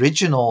actually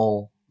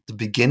the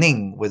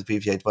beginning with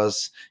Weaviate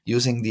was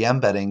using the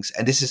embeddings,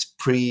 and this is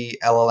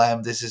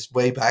pre-LLM. This is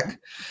way back.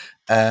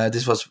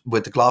 This was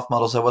with the graph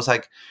models. I was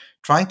like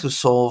trying to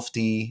solve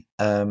the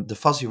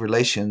fuzzy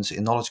relations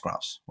in knowledge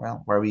graphs.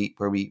 Well, where we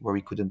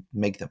couldn't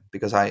make them,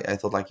 because I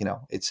thought like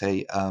it's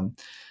a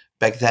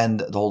back then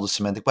the whole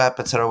semantic web,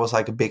 etc., was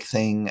like a big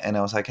thing, and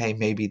I was like, hey,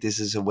 maybe this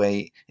is a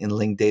way in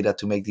linked data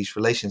to make these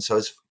relations. So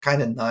it's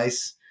kind of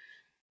nice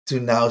to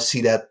now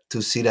see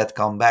that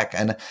come back.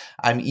 And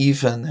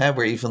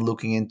we're even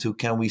looking into,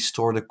 can we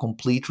store the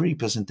complete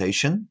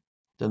representation,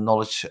 the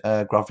knowledge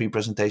graph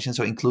representation,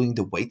 so including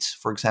the weights,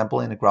 for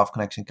example, in a graph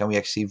connection, can we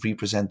actually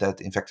represent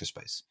that in vector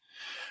space,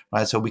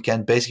 right? So we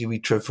can basically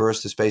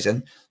traverse the space.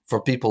 And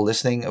for people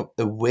listening,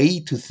 a way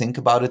to think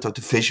about it or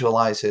to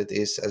visualize it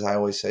is, as I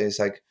always say, is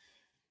like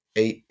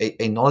a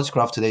knowledge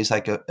graph today is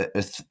like a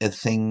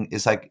thing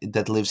is like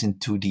that lives in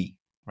 2D,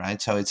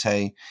 right? So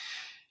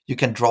you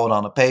can draw it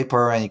on a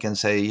paper and you can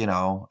say, I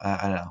don't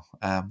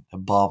know,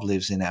 Bob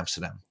lives in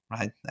Amsterdam,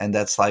 right? And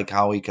that's like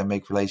how we can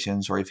make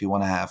relations. Or if you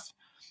want to have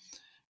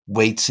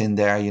weights in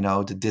there,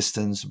 the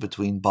distance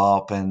between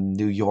Bob and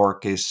New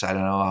York is, I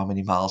don't know how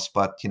many miles,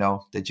 but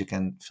that you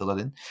can fill it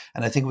in.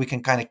 And I think we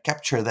can kind of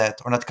capture that,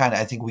 or not kind of,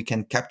 I think we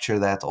can capture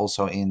that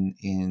also in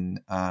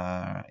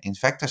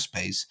vector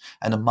space,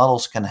 and the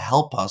models can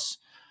help us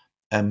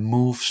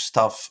move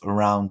stuff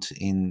around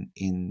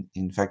in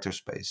vector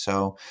space.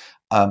 So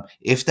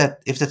if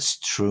that's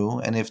true,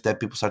 and if that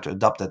people start to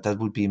adopt that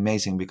would be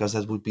amazing, because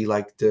that would be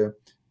like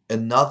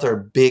another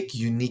big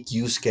unique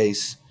use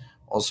case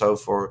also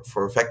for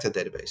vector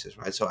databases,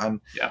 right? So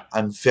I'm Yeah.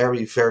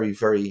 very, very,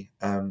 very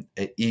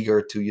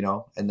eager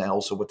to, and then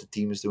also what the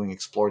team is doing,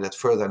 explore that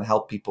further and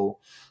help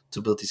people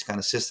to build these kind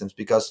of systems.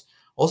 Because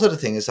also the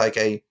thing is like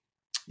a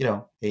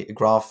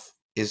graph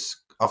is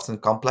often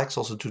complex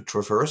also to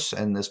traverse,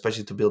 and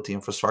especially to build the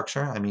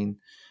infrastructure. I mean,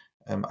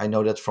 I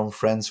know that from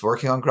friends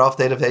working on graph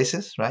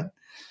databases, right?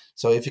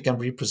 So if you can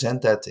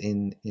represent that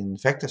in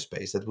vector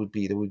space, that would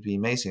be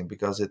amazing,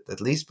 because it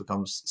at least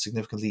becomes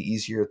significantly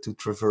easier to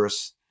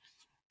traverse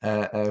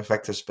a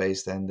vector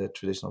space than the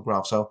traditional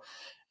graph. So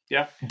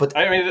Yeah. but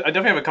I mean, I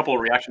definitely have a couple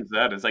of reactions to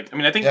that. It's like, I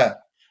mean, I think, yeah,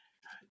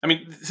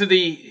 so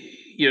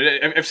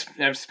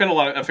I've spent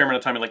a fair amount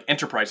of time in like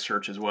enterprise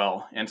search as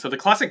well, and so the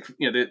classic,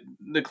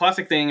 the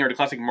classic thing, or the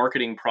classic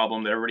marketing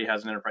problem that everybody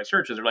has in enterprise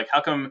search is they're like,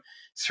 how come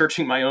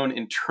searching my own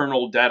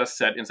internal data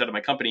set inside of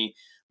my company,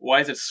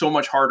 why is it so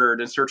much harder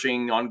than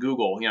searching on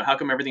Google? How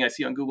come everything I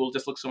see on Google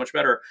just looks so much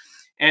better?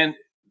 And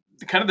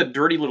kind of the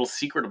dirty little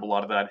secret of a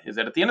lot of that is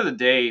that at the end of the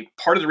day,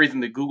 part of the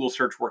reason that Google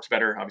search works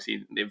better,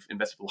 obviously they've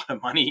invested a lot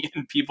of money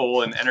and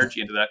people and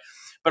energy into that,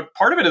 but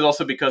part of it is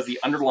also because the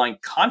underlying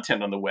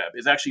content on the web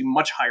is actually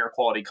much higher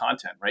quality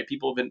content, right?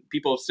 People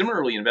have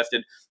similarly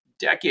invested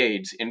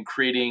decades in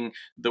creating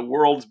the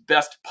world's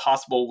best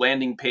possible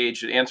landing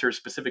page that answers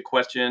specific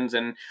questions,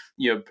 and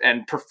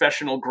and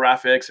professional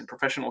graphics and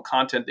professional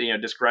content,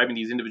 describing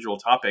these individual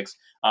topics,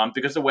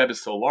 because the web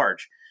is so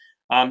large.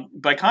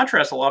 By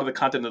contrast, a lot of the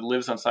content that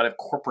lives inside of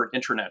corporate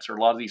intranets, or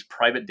a lot of these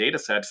private data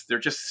sets, there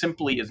just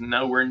simply is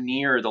nowhere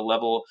near the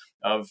level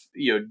of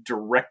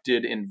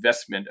directed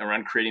investment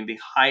around creating the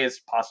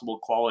highest possible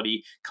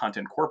quality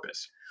content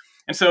corpus.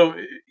 And so,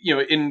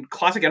 in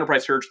classic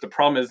enterprise search, the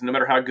problem is no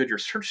matter how good your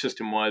search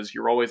system was,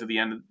 you're always at the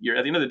end of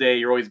the day,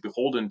 you're always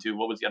beholden to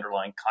what was the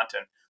underlying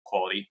content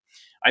quality.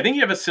 I think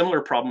you have a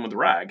similar problem with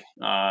RAG,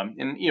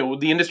 and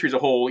the industry as a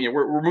whole.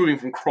 We're moving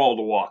from crawl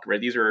to walk, right?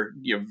 These are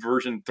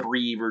version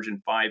 3,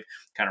 version 5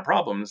 kind of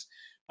problems,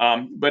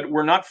 but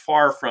we're not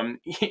far from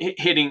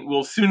hitting.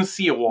 We'll soon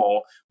see a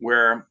wall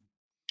where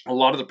a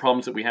lot of the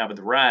problems that we have with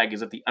the RAG is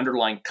that the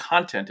underlying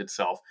content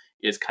itself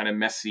is kind of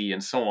messy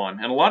and so on,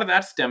 and a lot of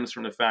that stems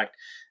from the fact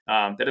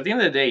that at the end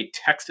of the day,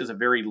 text is a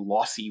very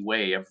lossy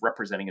way of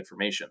representing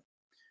information.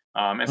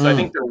 And so I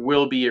think there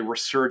will be a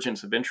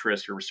resurgence of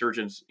interest, or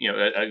resurgence,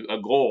 a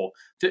goal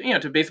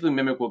to basically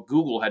mimic what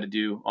Google had to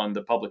do on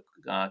the public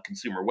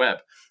consumer web,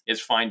 is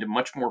find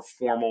much more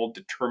formal,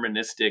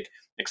 deterministic,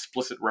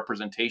 explicit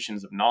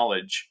representations of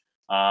knowledge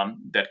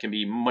that can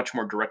be much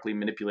more directly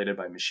manipulated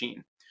by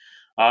machine.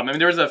 I mean,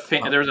 there was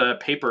a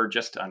paper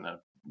just on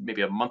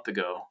maybe a month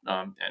ago,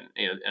 and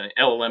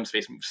LLM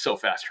space moves so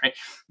fast, right?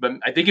 But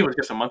I think it was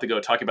just a month ago,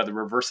 talking about the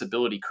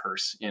reversibility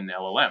curse in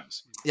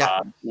LLMs,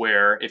 yeah,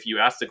 where if you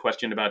asked the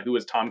question about who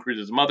is Tom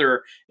Cruise's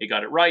mother, it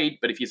got it right.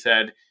 But if you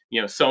said,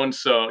 so and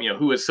so,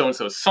 who is so and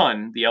so's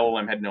son, the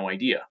LLM had no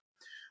idea.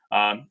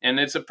 And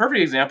it's a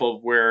perfect example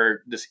of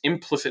where this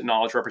implicit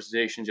knowledge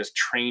representation, just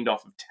trained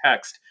off of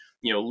text,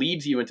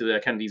 leads you into the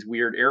kind of these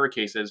weird error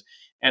cases.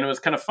 And it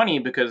was kind of funny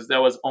because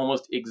that was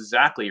almost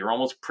exactly, or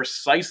almost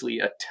precisely,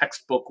 a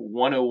textbook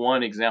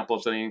 101 example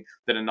of something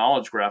that a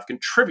knowledge graph can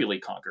trivially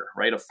conquer,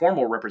 right? A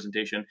formal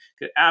representation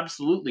could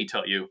absolutely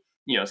tell you,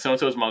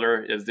 so-and-so's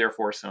mother is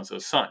therefore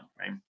so-and-so's son,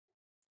 right?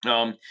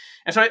 And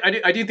so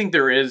I do think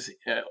there is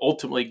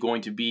ultimately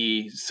going to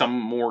be some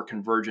more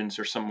convergence,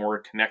 or some more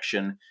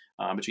connection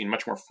between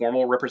much more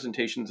formal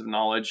representations of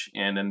knowledge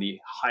and then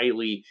the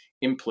highly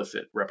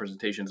implicit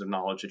representations of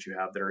knowledge that you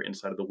have that are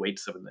inside of the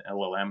weights of an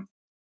LLM.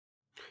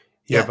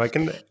 Yeah, yeah. if I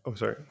can,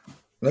 sorry.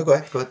 No, go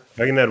ahead.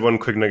 I can add one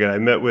quick nugget. I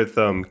met with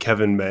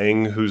Kevin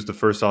Mang, who's the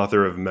first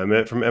author of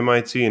Mehmet from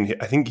MIT, and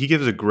I think he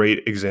gives a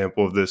great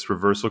example of this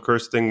reversal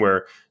curse thing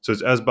where, so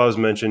it's, as Bob's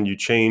mentioned, you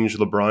change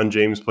LeBron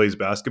James plays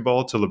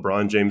basketball to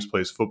LeBron James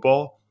plays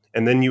football,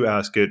 and then you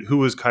ask it, who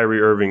was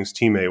Kyrie Irving's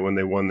teammate when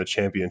they won the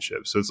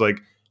championship? So it's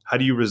like, how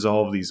do you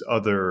resolve these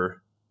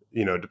other,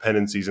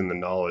 dependencies in the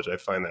knowledge? I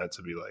find that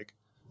to be like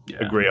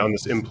a great, on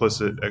this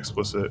implicit,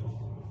 explicit.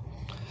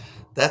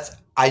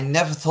 I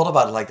never thought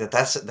about it like that.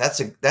 That's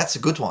a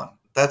good one.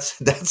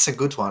 That's a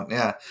good one.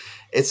 Yeah,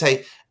 it's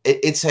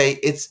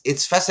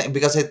fascinating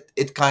because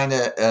it kind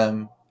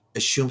of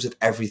assumes that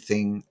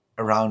everything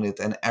around it,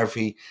 and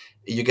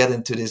you get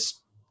into this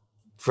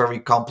very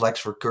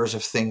complex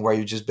recursive thing where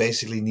you just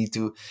basically need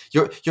to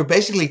you're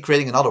basically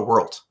creating another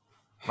world,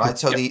 right?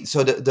 So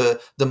Yep.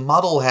 the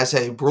model has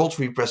a world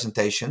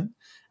representation,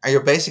 and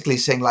you're basically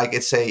saying like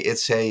it's a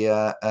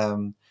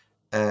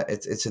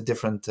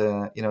different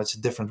it's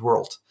a different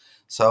world.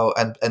 So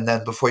and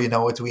then before you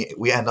know it,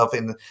 we end up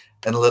in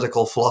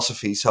analytical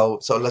philosophy. So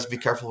let's be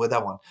careful with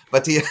that one.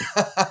 But the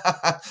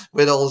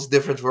with all those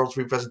different world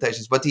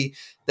representations. But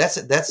that's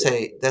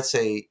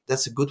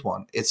a good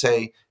one. It's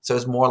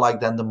more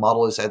like then the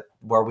model is at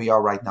where we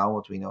are right now.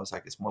 What we know is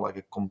like it's more like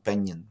a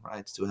companion,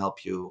 right, to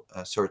help you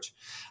search.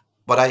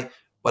 What I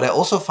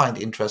also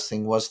find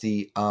interesting was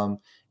I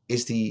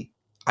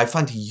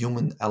find the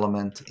human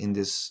element in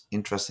this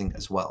interesting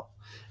as well.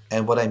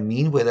 And what I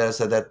mean with that is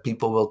that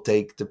people will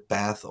take the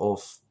path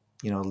of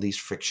least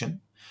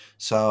friction.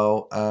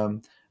 So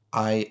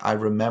I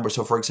remember.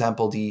 So for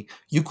example,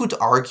 you could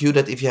argue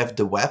that if you have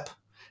the web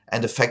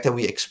and the fact that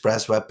we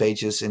express web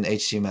pages in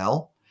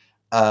HTML,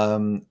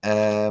 um,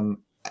 um,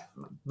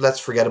 let's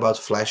forget about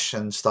Flash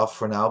and stuff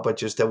for now, but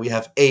just that we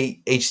have a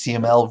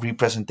HTML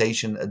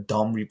representation, a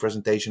DOM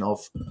representation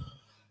of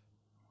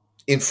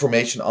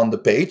information on the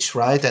page,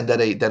 right? And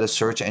that a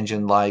search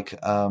engine like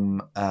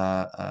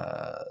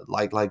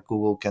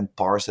Google can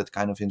parse that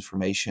kind of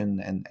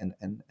information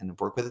and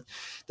work with it.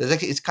 There's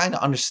actually, it's kind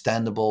of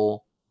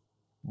understandable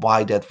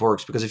why that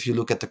works, because if you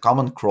look at the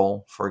command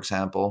crawl, for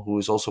example, who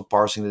is also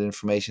parsing that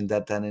information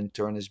that then in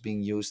turn is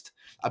being used.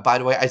 By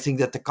the way, I think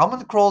that the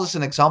command crawl is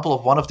an example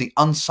of one of the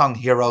unsung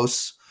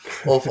heroes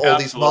of all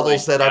these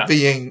models that are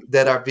being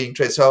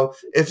trained. So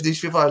if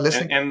these people are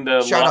listening, and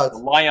the shout out.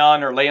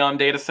 Lion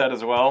data set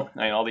as well.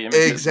 I mean, all the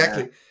images.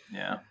 Exactly.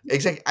 Yeah.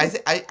 Exactly.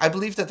 I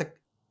believe that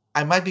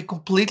I might be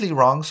completely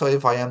wrong. So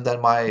if I am,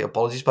 then my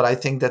apologies. But I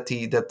think that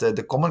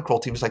the common crawl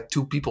team is like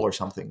 2 people or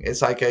something.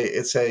 It's like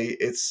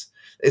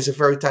it's a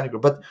very tiny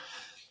group. But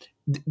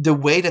the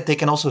way that they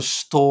can also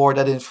store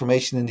that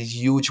information in these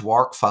huge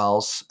WARC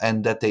files,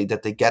 and that they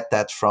get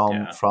that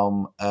from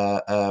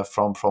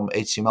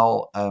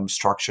HTML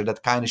structure,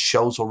 that kind of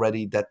shows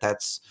already that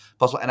that's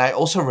possible. And I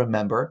also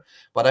remember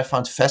what I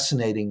found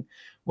fascinating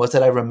was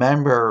that I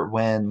remember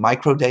when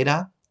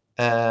microdata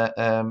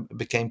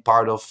became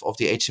part of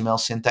the HTML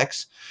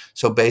syntax.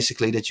 So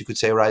basically, that you could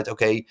say, right,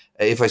 okay,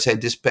 if I say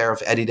this pair of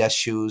Adidas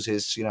shoes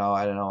is,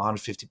 I don't know,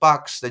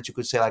 $150, that you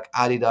could say like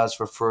Adidas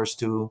refers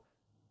to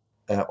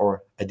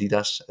or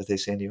Adidas, as they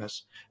say in the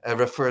US,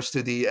 refers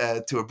to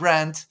to a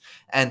brand,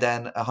 and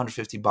then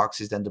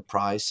 $150 is then the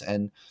price.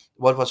 And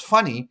what was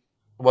funny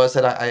was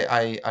that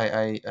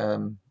I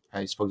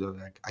spoke to,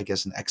 I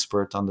guess, an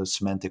expert on the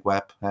semantic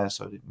web,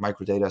 so the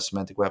microdata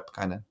semantic web,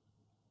 kind of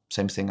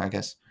same thing, I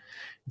guess.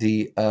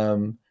 The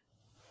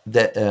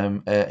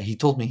that he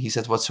told me, he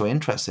said, what's so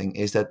interesting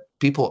is that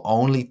people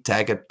only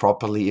tag it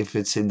properly if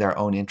it's in their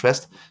own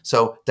interest.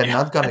 So they're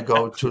not going to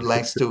go to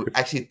lengths to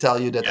actually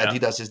tell you that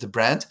Adidas is the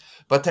brand,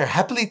 but they're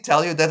happily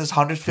tell you that it's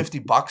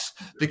 $150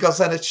 because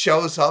then it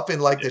shows up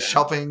in like the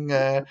shopping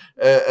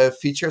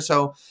feature.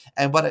 So,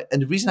 and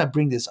the reason I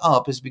bring this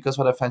up is because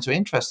what I find so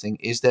interesting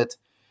is that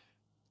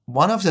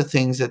one of the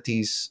things that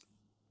these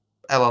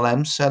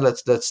LLMs,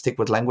 let's stick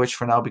with language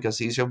for now,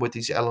 because easier, what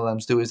these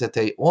LLMs do is that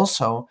they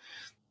also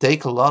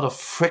take a lot of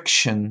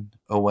friction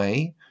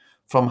away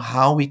from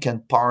how we can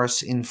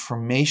parse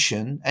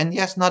information. And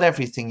yes, not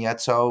everything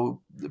yet.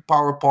 So the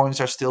PowerPoints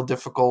are still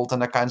difficult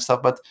and that kind of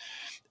stuff, but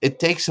it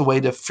takes away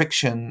the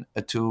friction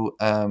to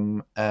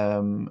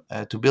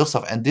build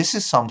stuff. And this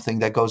is something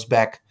that goes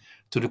back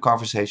to the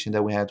conversation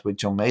that we had with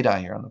John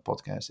Maeda here on the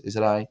podcast. Is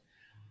that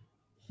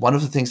one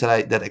of the things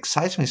that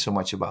excites me so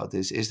much about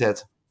this is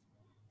that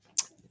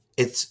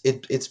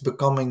it's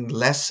becoming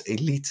less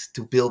elite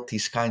to build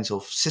these kinds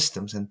of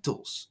systems and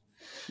tools.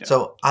 Yeah.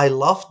 So I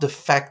love the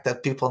fact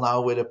that people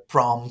now with a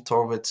prompt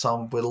or with a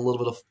little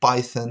bit of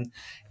Python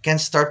can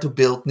start to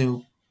build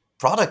new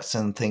products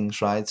and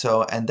things, right?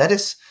 So, and that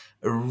is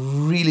a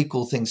really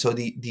cool thing. So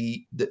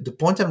the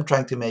point I'm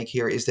trying to make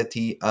here is that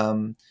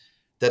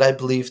that I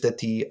believe that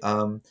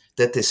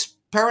that this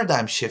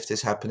paradigm shift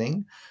is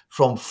happening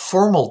from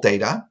formal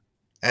data,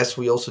 as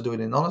we also do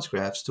it in knowledge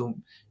graphs, to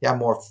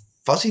more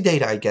fuzzy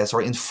data, I guess,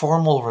 or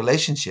informal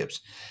relationships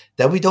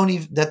that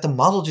that the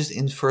model just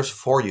infers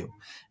for you.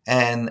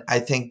 And I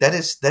think that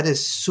is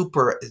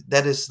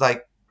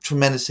like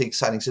tremendously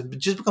exciting. So it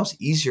just becomes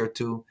easier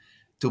to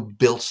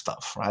build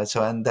stuff, right?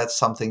 So, and that's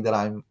something that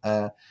I'm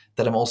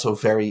also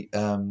very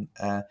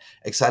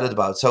excited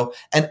about. So,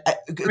 and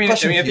at the end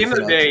of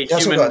the day,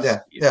 humans.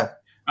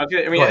 At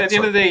the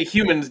end of the day,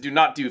 humans do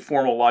not do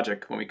formal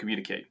logic when we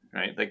communicate,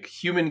 right? Like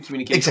human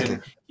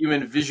communication,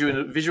 human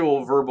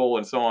visual, verbal,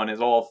 and so on is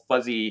all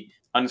fuzzy,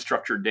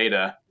 unstructured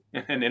data,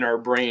 and in our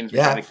brains we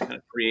try to kind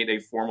of create a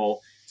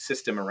formal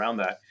system around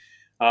that.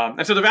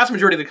 And so the vast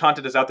majority of the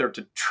content is out there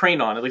to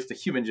train on. At least the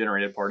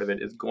human-generated part of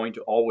it is going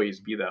to always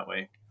be that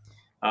way.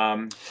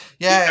 And so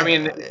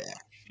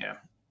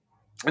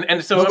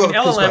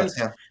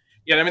LLMs.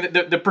 Yeah, I mean,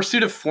 the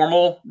pursuit of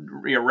formal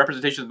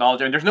representation of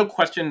knowledge, I mean, there's no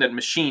question that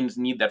machines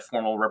need that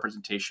formal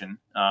representation,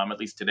 at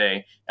least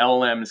today.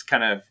 LLMs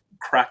kind of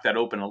crack that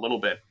open a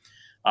little bit.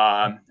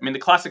 I mean, the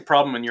classic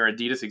problem in your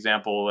Adidas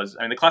example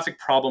the classic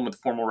problem with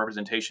formal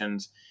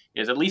representations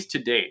is, at least to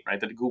date, right,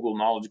 that Google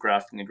Knowledge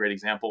Graph being a great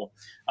example,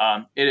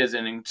 it is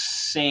an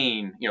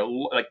insane,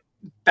 like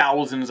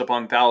thousands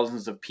upon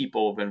thousands of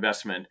people of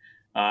investment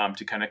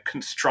to kind of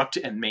construct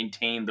and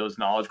maintain those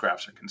knowledge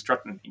graphs, or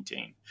construct and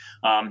maintain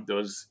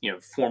those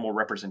formal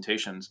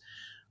representations.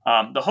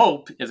 The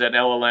hope is that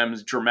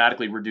LLMs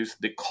dramatically reduce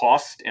the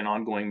cost and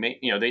ongoing,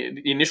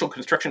 the initial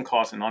construction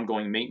cost and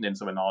ongoing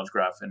maintenance of a knowledge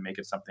graph, and make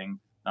it something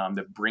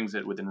that brings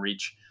it within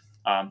reach.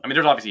 I mean,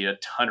 there's obviously a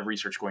ton of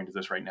research going into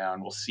this right now,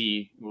 and we'll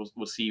see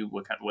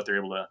what they're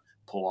able to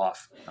pull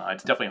off.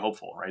 It's definitely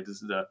hopeful, right?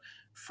 This is the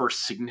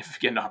first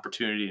significant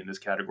opportunity in this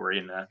category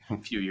in a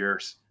few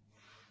years.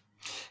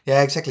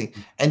 Yeah, exactly.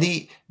 And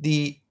the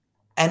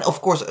And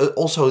of course,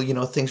 also,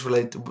 things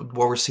related to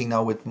what we're seeing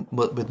now with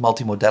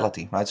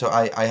multimodality, right? So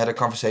I had a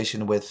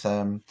conversation with,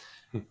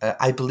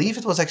 I believe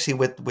it was actually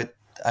with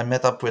I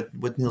met up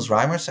with Niels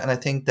Reimers, and I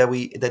think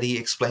that he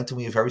explained to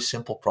me a very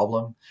simple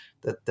problem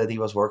that he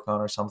was working on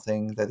or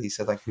something. That he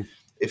said, like,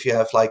 if you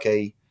have like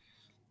a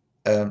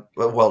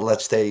well,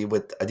 let's stay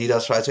with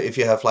Adidas, right? So if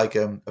you have like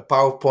a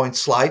PowerPoint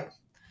slide,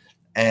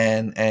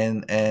 and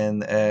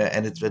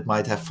it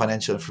might have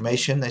financial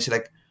information, they say,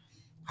 like,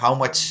 how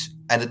much,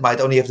 and it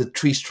might only have the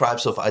three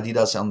stripes of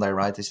Adidas on there,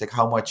 right? It's like,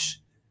 how much,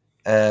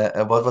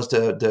 what was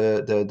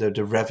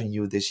the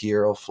revenue this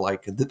year of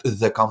like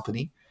the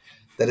company?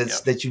 That Yeah.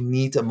 it's that you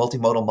need a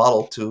multimodal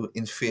model to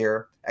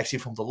infer actually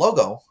from the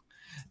logo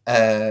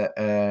Yeah.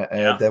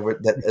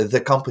 that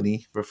the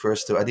company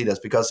refers to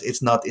Adidas, because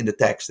it's not in the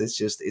text.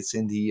 It's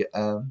in the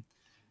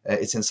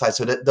it's inside.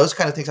 So those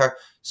kind of things are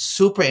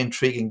super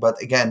intriguing.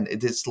 But again,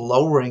 it is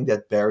lowering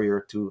that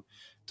barrier to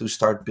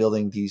start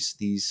building these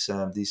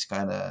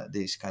kind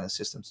of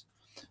systems.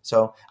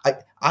 So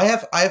I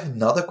have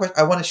another question.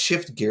 I want to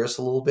shift gears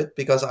a little bit,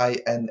 because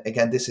and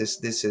again, this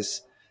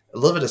is a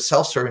little bit of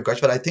self-serving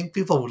question, but I think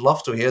people would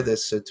love to hear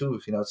this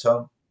too.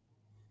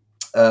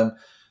 Um,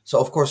 so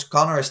of course,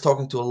 Connor is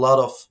talking to a lot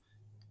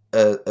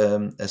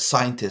of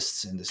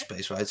scientists in this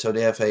space, right? So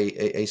they have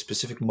a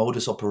specific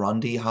modus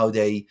operandi, how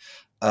they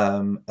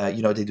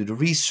they do the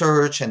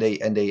research, and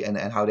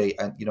how they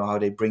how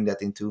they bring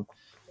that into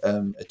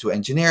to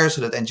engineers,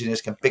 so that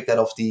engineers can pick that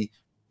off the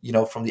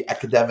from the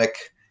academic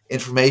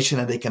information,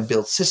 and they can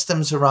build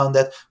systems around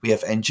that. We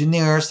have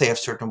engineers; they have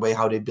certain way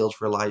how they build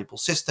reliable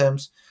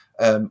systems.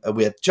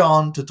 We had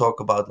John to talk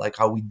about like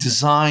how we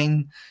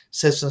design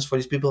systems for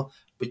these people.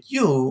 But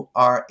you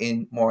are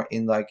in more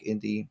in like in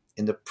the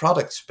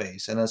product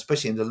space, and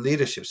especially in the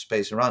leadership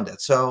space around that.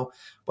 So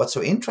what's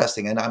so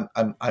interesting, and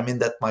I'm in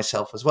that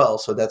myself as well,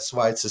 so that's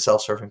why it's a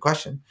self-serving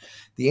question.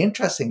 The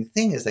interesting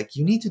thing is, like,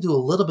 you need to do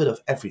a little bit of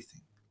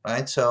everything,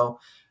 right? So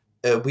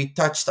we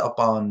touched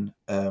upon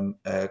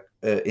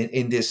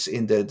in this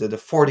in the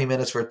 40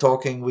 minutes we're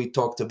talking, we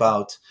talked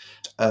about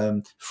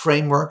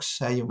frameworks.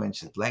 You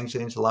mentioned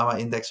LangChain, the Llama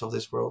Index of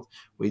this world.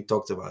 We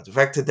talked about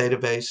vector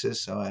databases.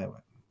 So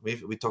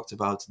we talked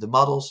about the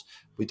models.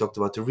 We talked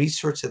about the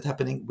research that's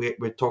happening.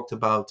 We talked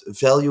about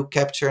value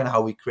capture and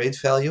how we create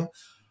value.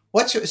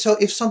 So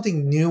if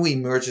something new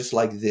emerges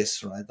like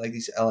this, right, like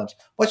these LMs,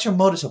 what's your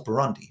modus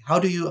operandi?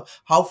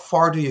 How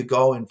far do you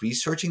go in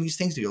researching these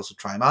things? Do you also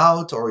try them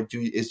out, or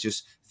is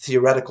just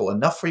theoretical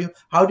enough for you?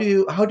 How do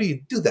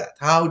you do that?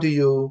 How do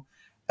you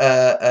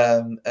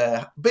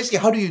basically,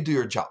 how do you do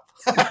your job?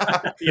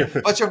 Yeah.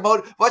 What's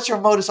your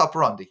modus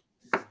operandi?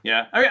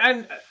 Yeah,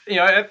 I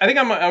think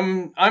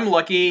I'm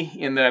lucky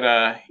in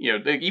that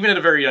even at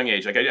a very young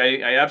age, like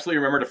I absolutely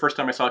remember the first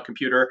time I saw a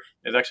computer.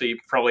 It was actually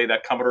probably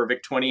that Commodore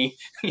VIC 20,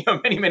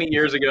 many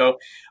years ago.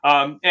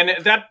 And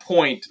at that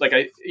point, like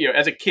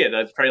as a kid,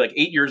 I was probably like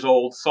 8 years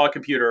old, saw a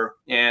computer,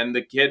 and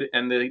the kid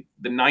and the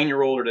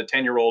 9-year-old or the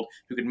 10-year-old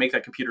who could make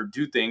that computer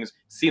do things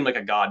seemed like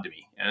a god to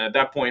me. And at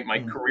that point, my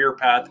career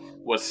path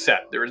was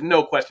set. There was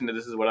no question that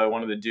this is what I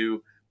wanted to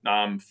do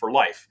for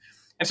life.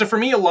 And so for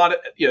me, a lot of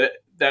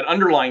that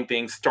underlying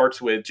thing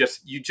starts with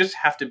you just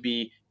have to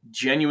be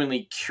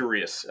genuinely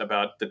curious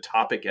about the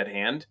topic at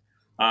hand.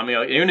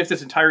 Even if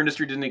this entire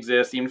industry didn't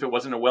exist, even if it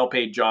wasn't a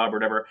well-paid job or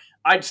whatever,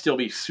 I'd still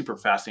be super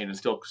fascinated and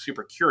still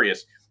super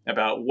curious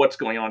about what's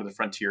going on at the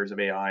frontiers of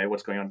AI,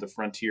 what's going on at the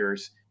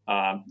frontiers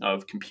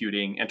of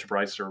computing,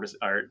 enterprise service,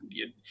 or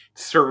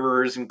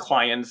servers and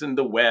clients and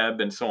the web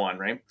and so on,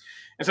 right?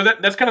 And so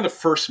that's kind of the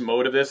first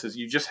mode of this, is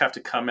you just have to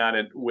come at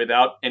it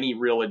without any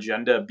real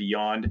agenda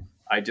beyond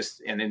I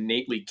just am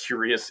innately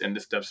curious, and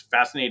this stuff's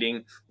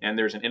fascinating. And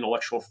there's an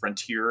intellectual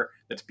frontier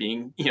that's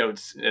being,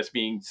 that's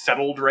being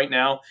settled right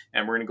now,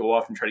 and we're going to go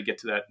off and try to get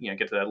to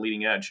that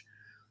leading edge.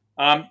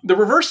 The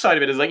reverse side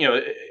of it is like,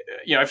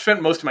 I've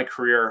spent most of my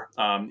career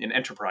in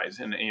enterprise,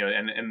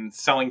 and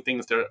selling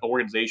things to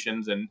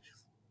organizations and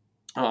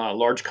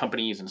large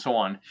companies and so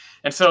on.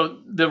 And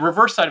so the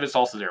reverse side of it's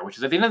also there, which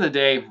is at the end of the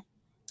day,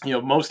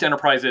 most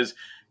enterprises,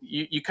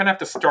 you kind of have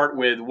to start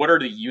with what are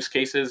the use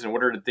cases and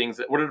what are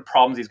the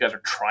problems these guys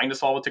are trying to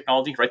solve with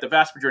technology, right? The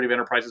vast majority of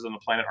enterprises on the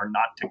planet are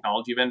not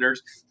technology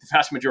vendors. The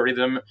vast majority of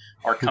them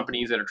are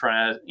companies that are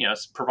trying to,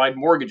 provide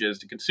mortgages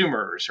to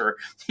consumers, or,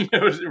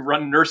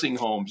 run nursing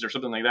homes or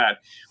something like that.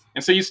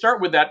 And so you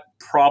start with that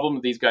problem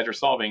that these guys are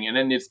solving, and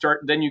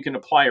then you can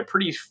apply a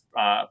pretty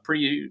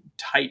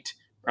tight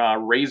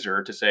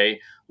razor to say,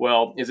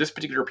 well, is this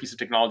particular piece of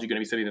technology going to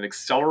be something that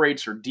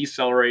accelerates or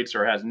decelerates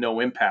or has no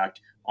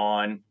impact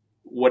on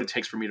what it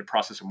takes for me to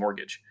process a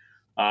mortgage?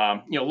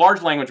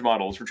 Large language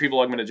models,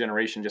 retrieval augmented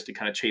generation, just to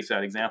kind of chase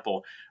that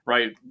example,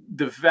 right?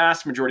 The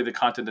vast majority of the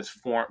content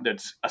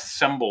that's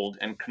assembled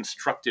and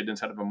constructed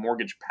inside of a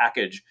mortgage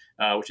package,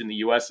 which in the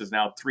U.S. is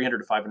now 300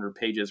 to 500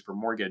 pages per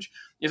mortgage,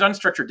 is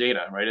unstructured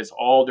data, right? It's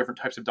all different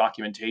types of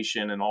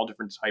documentation and all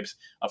different types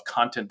of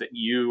content that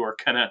you are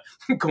kind of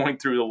going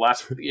through the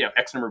last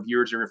X number of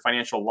years of your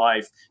financial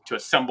life to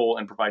assemble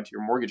and provide to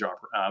your mortgage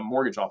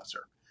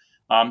officer.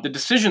 The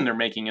decision they're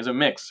making is a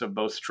mix of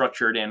both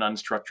structured and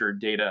unstructured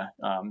data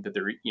that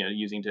they're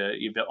using to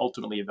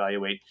ultimately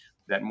evaluate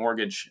that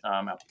mortgage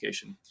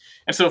application.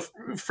 And so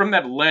from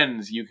that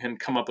lens, you can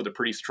come up with a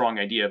pretty strong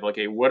idea of,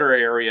 okay, what are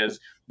areas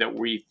that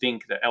we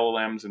think that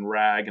LLMs and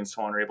RAG and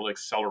so on are able to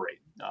accelerate?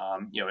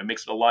 It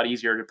makes it a lot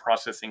easier to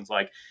process things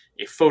like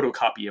a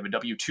photocopy of a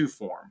W-2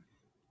 form,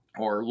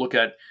 or look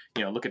at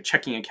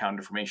checking account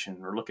information,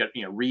 or look at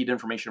read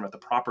information about the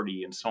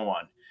property and so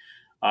on.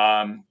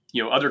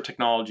 Other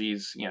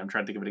technologies, I'm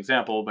trying to think of an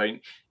example, but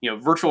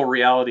virtual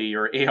reality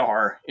or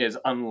AR is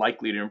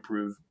unlikely to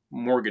improve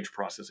mortgage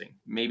processing.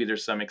 Maybe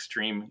there's some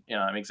extreme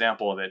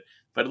example of it,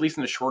 but at least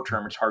in the short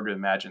term, it's hard to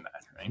imagine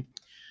that, right?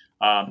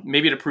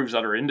 Maybe it improves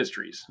other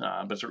industries,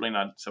 but certainly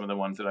not some of the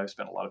ones that I've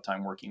spent a lot of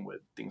time working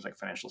with, things like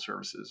financial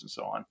services and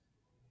so on.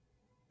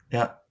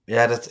 Yeah,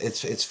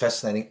 it's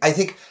fascinating. I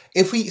think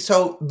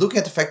look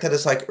at the fact that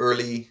it's like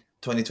early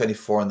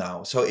 2024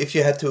 now. So if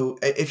you had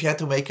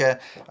to make a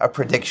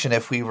prediction,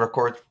 if we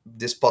record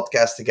this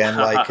podcast again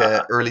like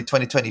early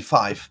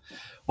 2025,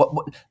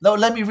 no,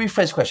 let me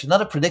rephrase the question.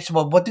 Not a prediction,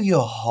 but what do you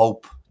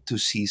hope to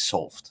see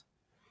solved?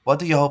 What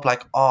do you hope?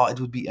 Like, it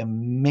would be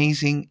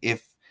amazing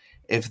if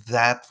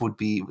that would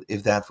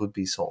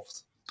be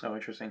solved. Oh,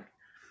 interesting.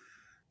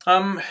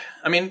 A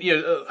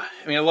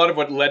lot of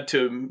what led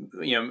to,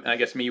 I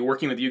guess me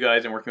working with you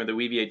guys and working with the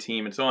Weaviate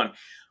team and so on.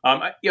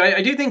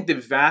 I do think the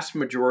vast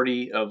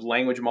majority of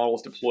language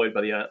models deployed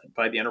by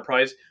the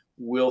enterprise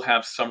will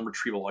have some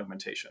retrieval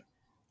augmentation.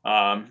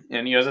 As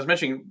I was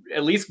mentioning,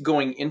 at least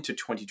going into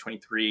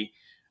 2023,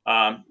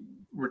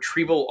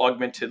 retrieval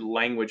augmented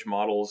language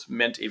models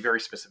meant a very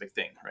specific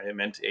thing, right? It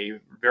meant a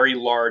very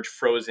large,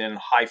 frozen,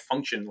 high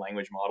function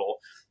language model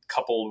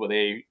coupled with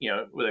a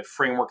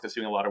framework that's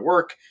doing a lot of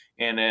work,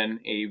 and then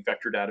a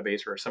vector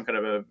database or some kind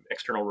of a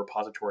external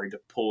repository to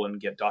pull and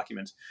get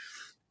documents.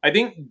 I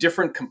think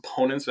different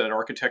components of that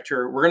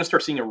architecture, we're going to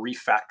start seeing a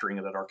refactoring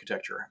of that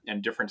architecture,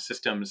 and different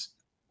systems,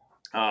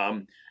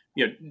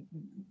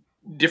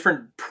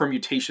 different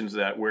permutations of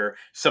that, where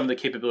some of the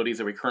capabilities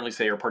that we currently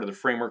say are part of the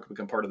framework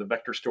become part of the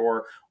vector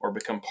store or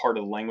become part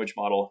of the language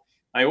model.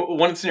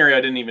 One scenario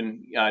I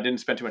didn't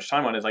spend too much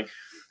time on is like,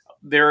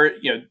 there's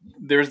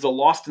the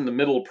lost in the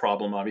middle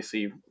problem,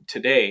 obviously,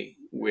 today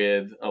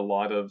with a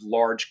lot of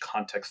large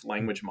context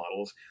language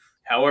models.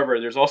 However,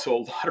 there's also a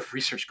lot of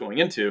research going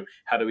into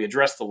how do we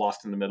address the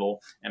lost in the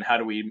middle, and how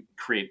do we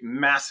create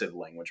massive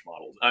language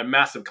models,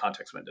 massive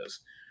context windows,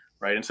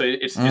 right? And so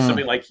it's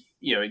something like,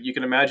 you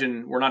can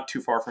imagine we're not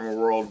too far from a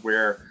world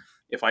where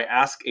if I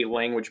ask a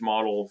language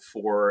model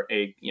for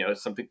a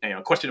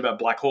question about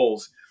black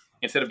holes,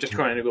 instead of just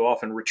trying to go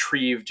off and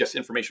retrieve just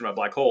information about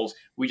black holes,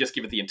 we just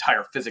give it the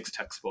entire physics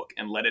textbook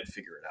and let it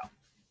figure it out.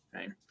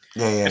 Right?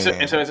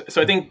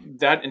 So I think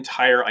that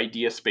entire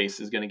idea space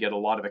is going to get a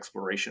lot of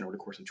exploration over the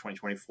course of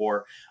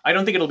 2024. I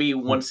don't think it'll be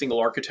one single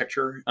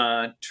architecture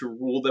to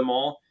rule them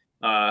all.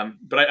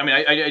 But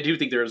I do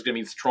think there's going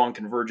to be strong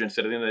convergence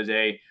that at the end of the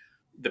day,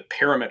 the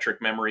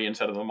parametric memory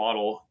inside of the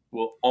model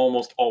will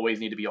almost always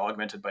need to be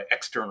augmented by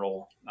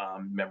external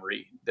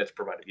memory that's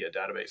provided via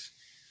database.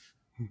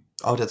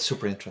 Oh, that's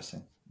super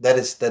interesting. That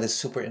is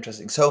super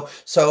interesting.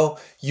 So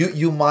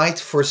you might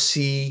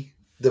foresee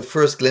the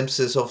first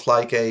glimpses of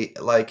like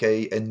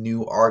a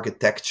new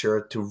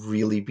architecture to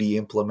really be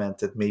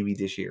implemented maybe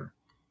this year.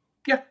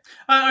 Yeah,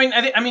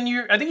 I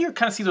think you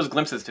kind of see those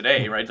glimpses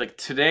today, right? Like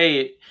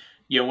today,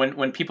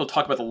 when people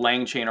talk about the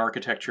LangChain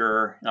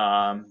architecture,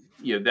 any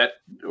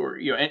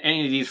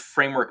of these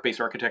framework-based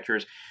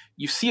architectures,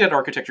 you see that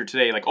architecture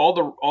today. Like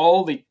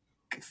all the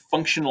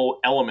functional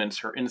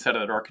elements are inside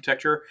of that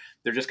architecture.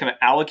 They're just kind of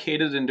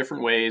allocated in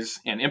different ways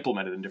and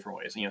implemented in different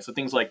ways. So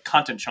things like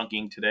content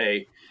chunking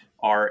today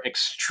are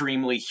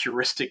extremely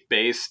heuristic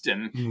based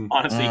and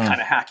honestly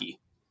kind of hacky.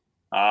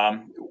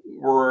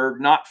 We're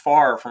not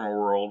far from a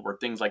world where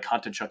things like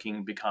content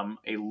chunking become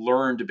a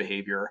learned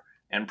behavior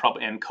and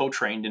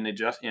co-trained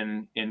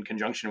in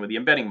conjunction with the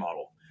embedding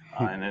model,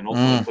 and then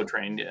ultimately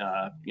co-trained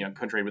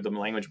with the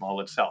language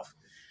model itself.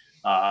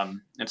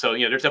 And so,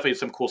 there's definitely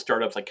some cool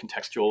startups like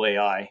contextual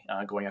AI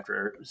going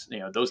after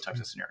those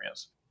types of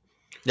scenarios.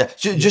 Yeah,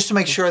 just to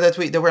make sure that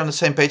we're on the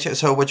same page.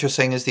 So what you're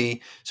saying is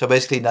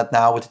basically that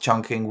now with the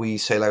chunking, we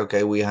say like,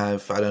 okay, we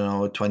have, I don't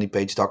know, a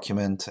 20-page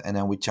document, and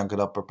then we chunk it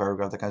up per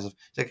paragraph, that kind of stuff.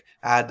 It's like,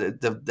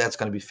 that's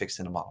going to be fixed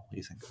in the model,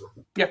 you think?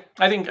 Yeah,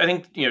 I think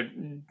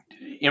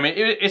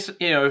it's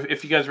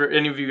if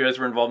any of you guys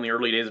were involved in the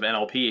early days of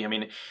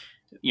NLP,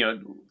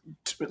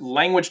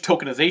 language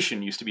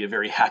tokenization used to be a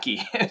very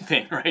hacky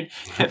thing, right?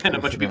 And then a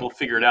bunch of people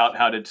figured out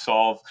how to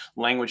solve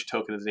language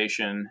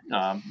tokenization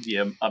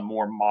via a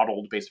more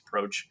modeled-based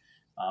approach.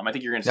 I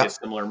think you're going to see a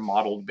similar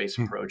modeled-based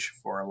approach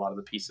for a lot of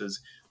the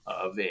pieces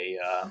of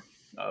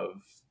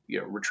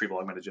retrieval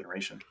augmented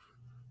generation.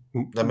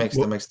 That makes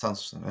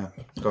tons. Yeah.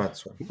 Go ahead.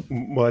 Sorry.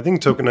 Well, I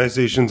think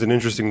tokenization is an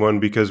interesting one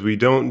because we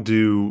don't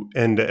do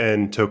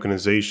end-to-end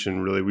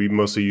tokenization really. We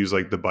mostly use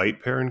like the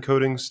byte pair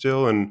encoding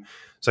still, and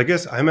so I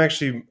guess I'm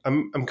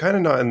kind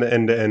of not in the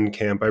end-to-end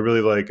camp. I really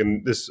like,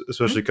 and this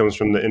especially comes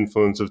from the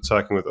influence of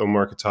talking with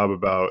Omar Khattab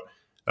about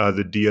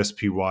the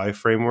DSPY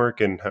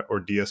framework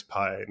or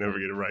DSPy. I never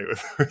get it right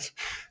with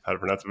how to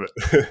pronounce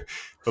it,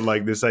 but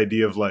like this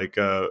idea of like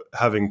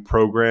having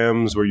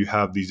programs where you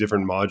have these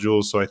different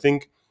modules. So I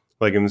think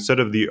like instead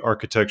of the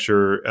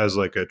architecture as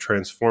like a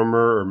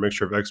transformer or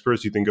mixture of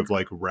experts, you think of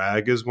like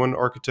RAG as one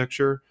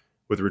architecture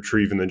with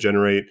retrieve and then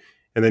generate.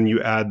 And then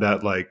you add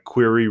that like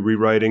query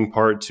rewriting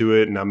part to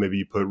it. Now maybe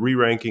you put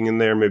re-ranking in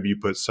there, maybe you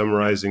put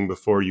summarizing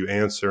before you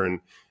answer, and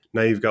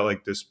now you've got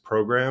like this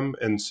program.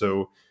 And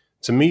so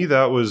to me,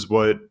 that was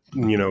what,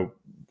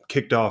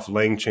 kicked off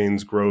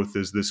LangChain's growth,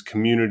 is this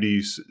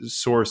community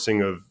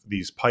sourcing of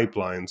these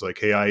pipelines. Like,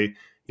 hey, I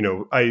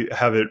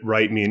have it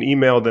write me an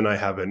email, then I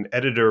have an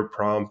editor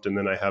prompt, and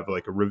then I have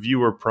like a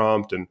reviewer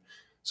prompt. And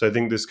so I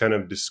think this kind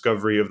of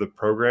discovery of the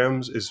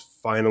programs is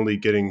finally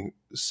getting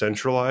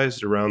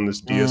centralized around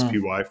this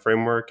DSPY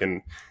framework.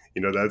 And,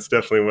 that's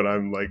definitely what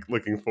I'm like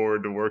looking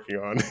forward to working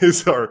on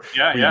is our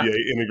Weaviate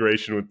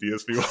integration with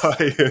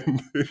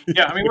DSPY.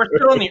 Yeah, I mean, we're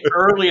still in the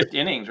earliest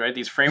innings, right?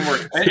 These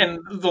frameworks, and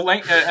the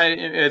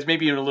it's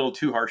maybe even a little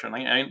too harsh on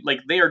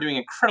like they are doing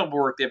incredible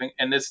work.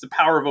 And it's the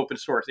power of open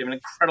source. They have an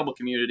incredible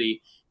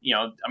community.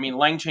 I mean,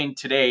 LangChain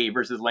today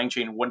versus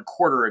LangChain 1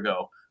 quarter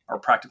ago are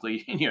practically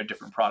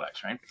different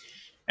products, right?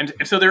 And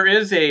so there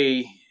is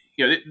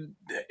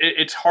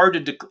it's hard to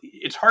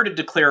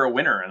declare a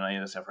winner in any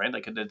of this stuff, right?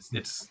 Like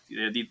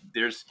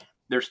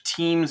there's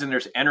teams and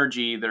there's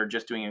energy that are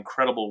just doing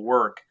incredible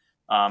work.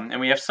 And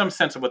we have some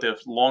sense of what the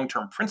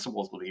long-term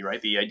principles will be, right?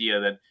 The idea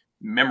that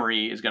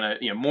memory is going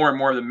to, more and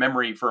more of the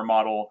memory for a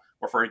model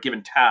or for a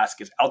given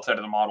task is outside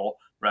of the model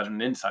rather than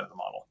inside of the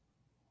model.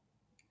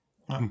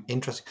 Oh,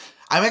 interesting.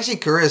 I'm actually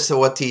curious to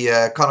what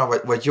the Connor,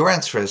 what your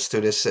answer is to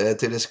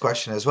this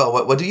question as well.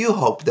 What do you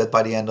hope that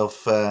by the end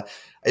of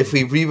if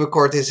we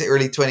re-record this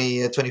early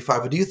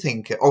 2025, what do you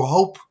think or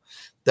hope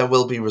that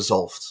will be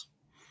resolved?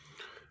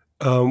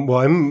 Well,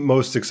 I'm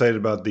most excited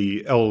about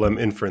the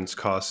LLM inference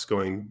costs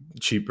going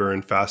cheaper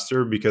and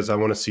faster, because I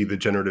want to see the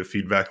generative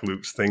feedback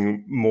loops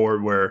thing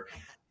more, where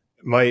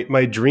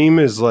my dream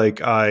is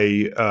like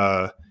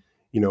I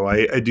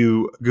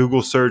do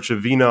Google search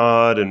of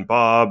Vinod and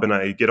Bob, and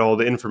I get all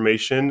the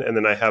information, and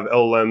then I have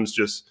LLMs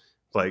just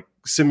like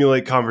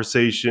simulate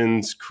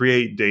conversations,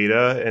 create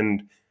data.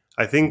 And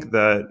I think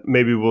that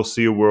maybe we'll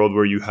see a world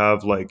where you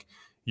have like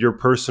your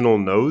personal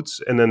notes,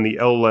 and then the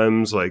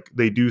LLMs, like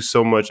they do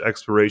so much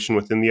exploration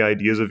within the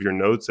ideas of your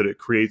notes that it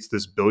creates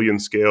this billion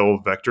scale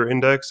vector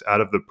index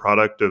out of the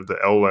product of the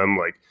LLM,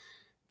 like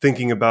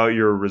thinking about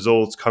your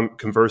results,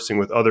 conversing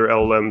with other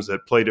LLMs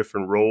that play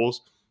different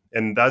roles.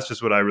 And that's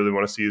just what I really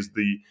want to see, is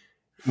the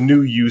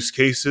new use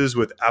cases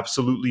with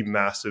absolutely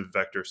massive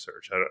vector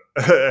search.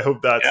 I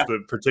hope that's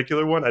the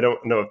particular one. I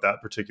don't know if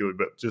that particular,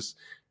 but just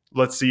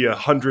let's see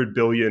 100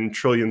 billion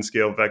trillion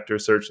scale vector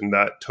search in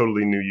that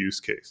totally new use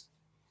case.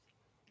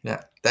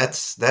 Yeah,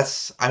 that's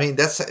exciting.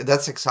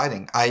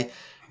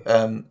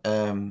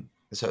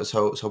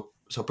 So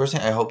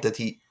personally, I hope that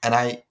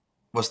I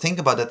was thinking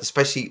about that,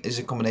 especially as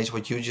a combination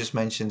what you just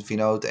mentioned,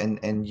 Vinod,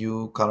 and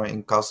you, Connor,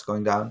 in cost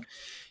going down,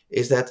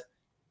 is that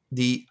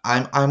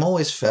I'm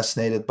always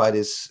fascinated by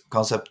this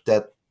concept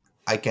that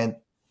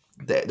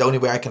the only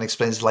way I can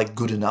explain is like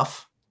good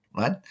enough,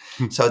 right?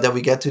 So that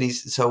we get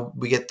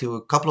to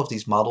a couple of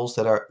these models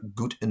that are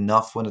good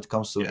enough when it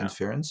comes to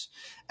inference,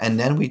 and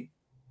then we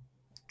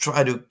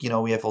try to,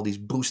 we have all these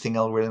boosting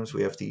algorithms,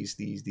 we have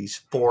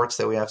these ports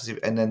that we have to see,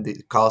 and then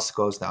the cost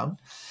goes down.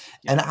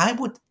 And I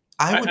would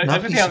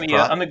not be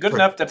surprised on the good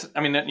enough. That's,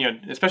 I mean,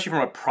 especially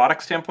from a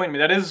product standpoint. I mean,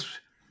 that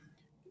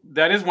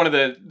is one of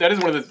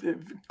the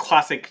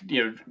classic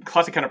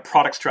kind of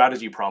product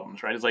strategy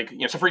problems, right? It's like,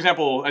 so for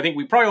example, I think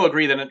we probably all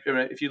agree that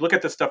if you look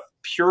at this stuff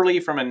purely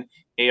from an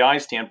AI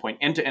standpoint,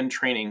 end-to-end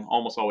training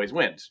almost always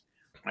wins,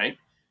 right?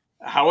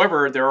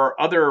 However, there are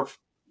other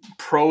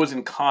pros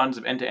and cons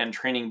of end-to-end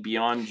training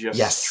beyond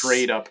just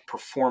straight up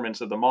performance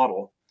of the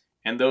model,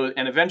 and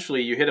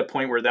eventually you hit a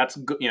point where that's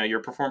good,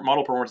 your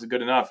model performance is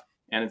good enough,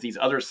 and it's these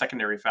other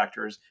secondary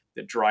factors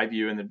that drive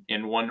you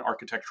in one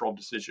architectural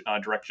decision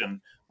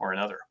direction or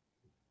another.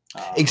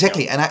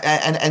 Exactly,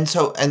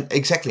 so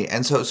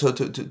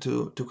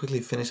to quickly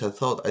finish that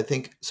thought, I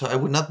think so. I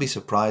would not be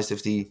surprised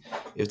if the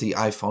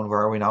iPhone, where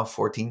are we now,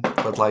 14,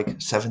 but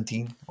like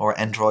 17 or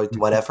Android,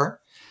 whatever.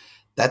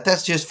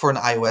 That's just for an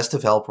iOS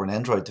developer, an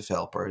Android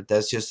developer.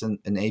 That's just an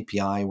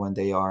API when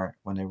they're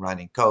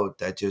writing code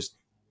that just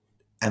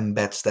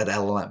embeds that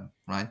LLM,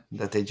 right?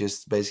 That they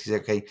just basically say,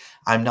 okay,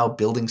 I'm now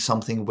building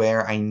something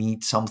where I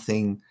need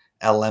something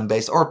LLM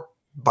based, or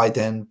by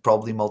then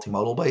probably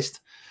multimodal based,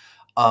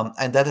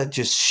 and that it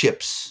just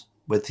ships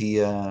with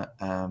the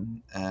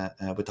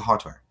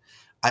hardware.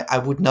 I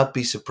would not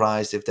be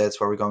surprised if that's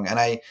where we're going,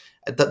 and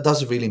that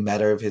doesn't really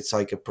matter if it's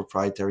like a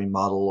proprietary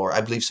model, or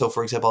I believe so.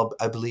 For example,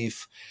 I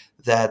believe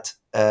that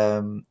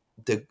the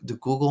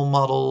Google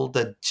model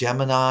that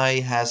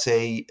Gemini has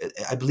I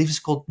believe it's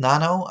called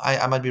Nano.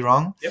 I might be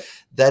wrong. Yep.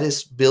 That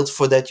is built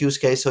for that use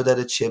case, so that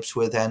it ships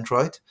with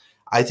Android.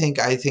 I think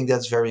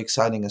that's very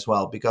exciting as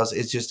well, because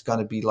it's just going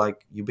to be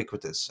like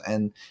ubiquitous,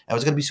 and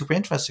what's going to be super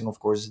interesting, of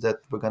course, is that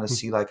we're going to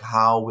see like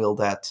how will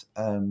that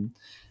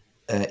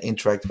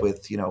interact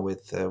with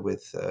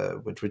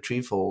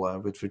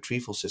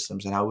retrieval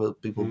systems, and how will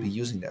people be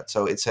using that.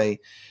 So it's I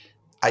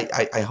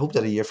hope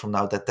that a year from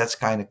now that's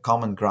kind of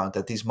common ground,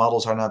 that these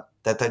models are not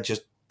that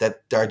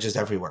they're just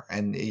everywhere,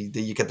 and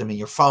you get them in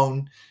your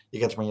phone, you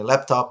get them on your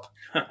laptop,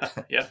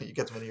 Yeah. you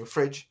get them in your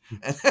fridge,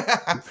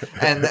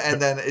 and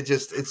then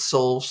it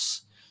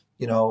solves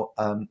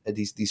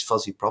these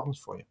fuzzy problems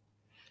for you.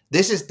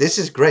 This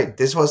is great.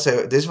 This was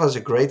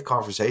a great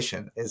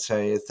conversation. It's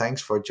a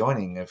thanks for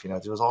joining. If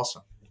it was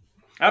awesome.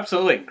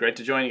 Absolutely, great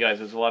to join you guys.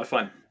 It was a lot of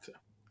fun. So.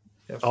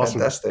 Yeah, Awesome.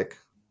 fantastic.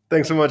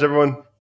 Thanks so much, everyone.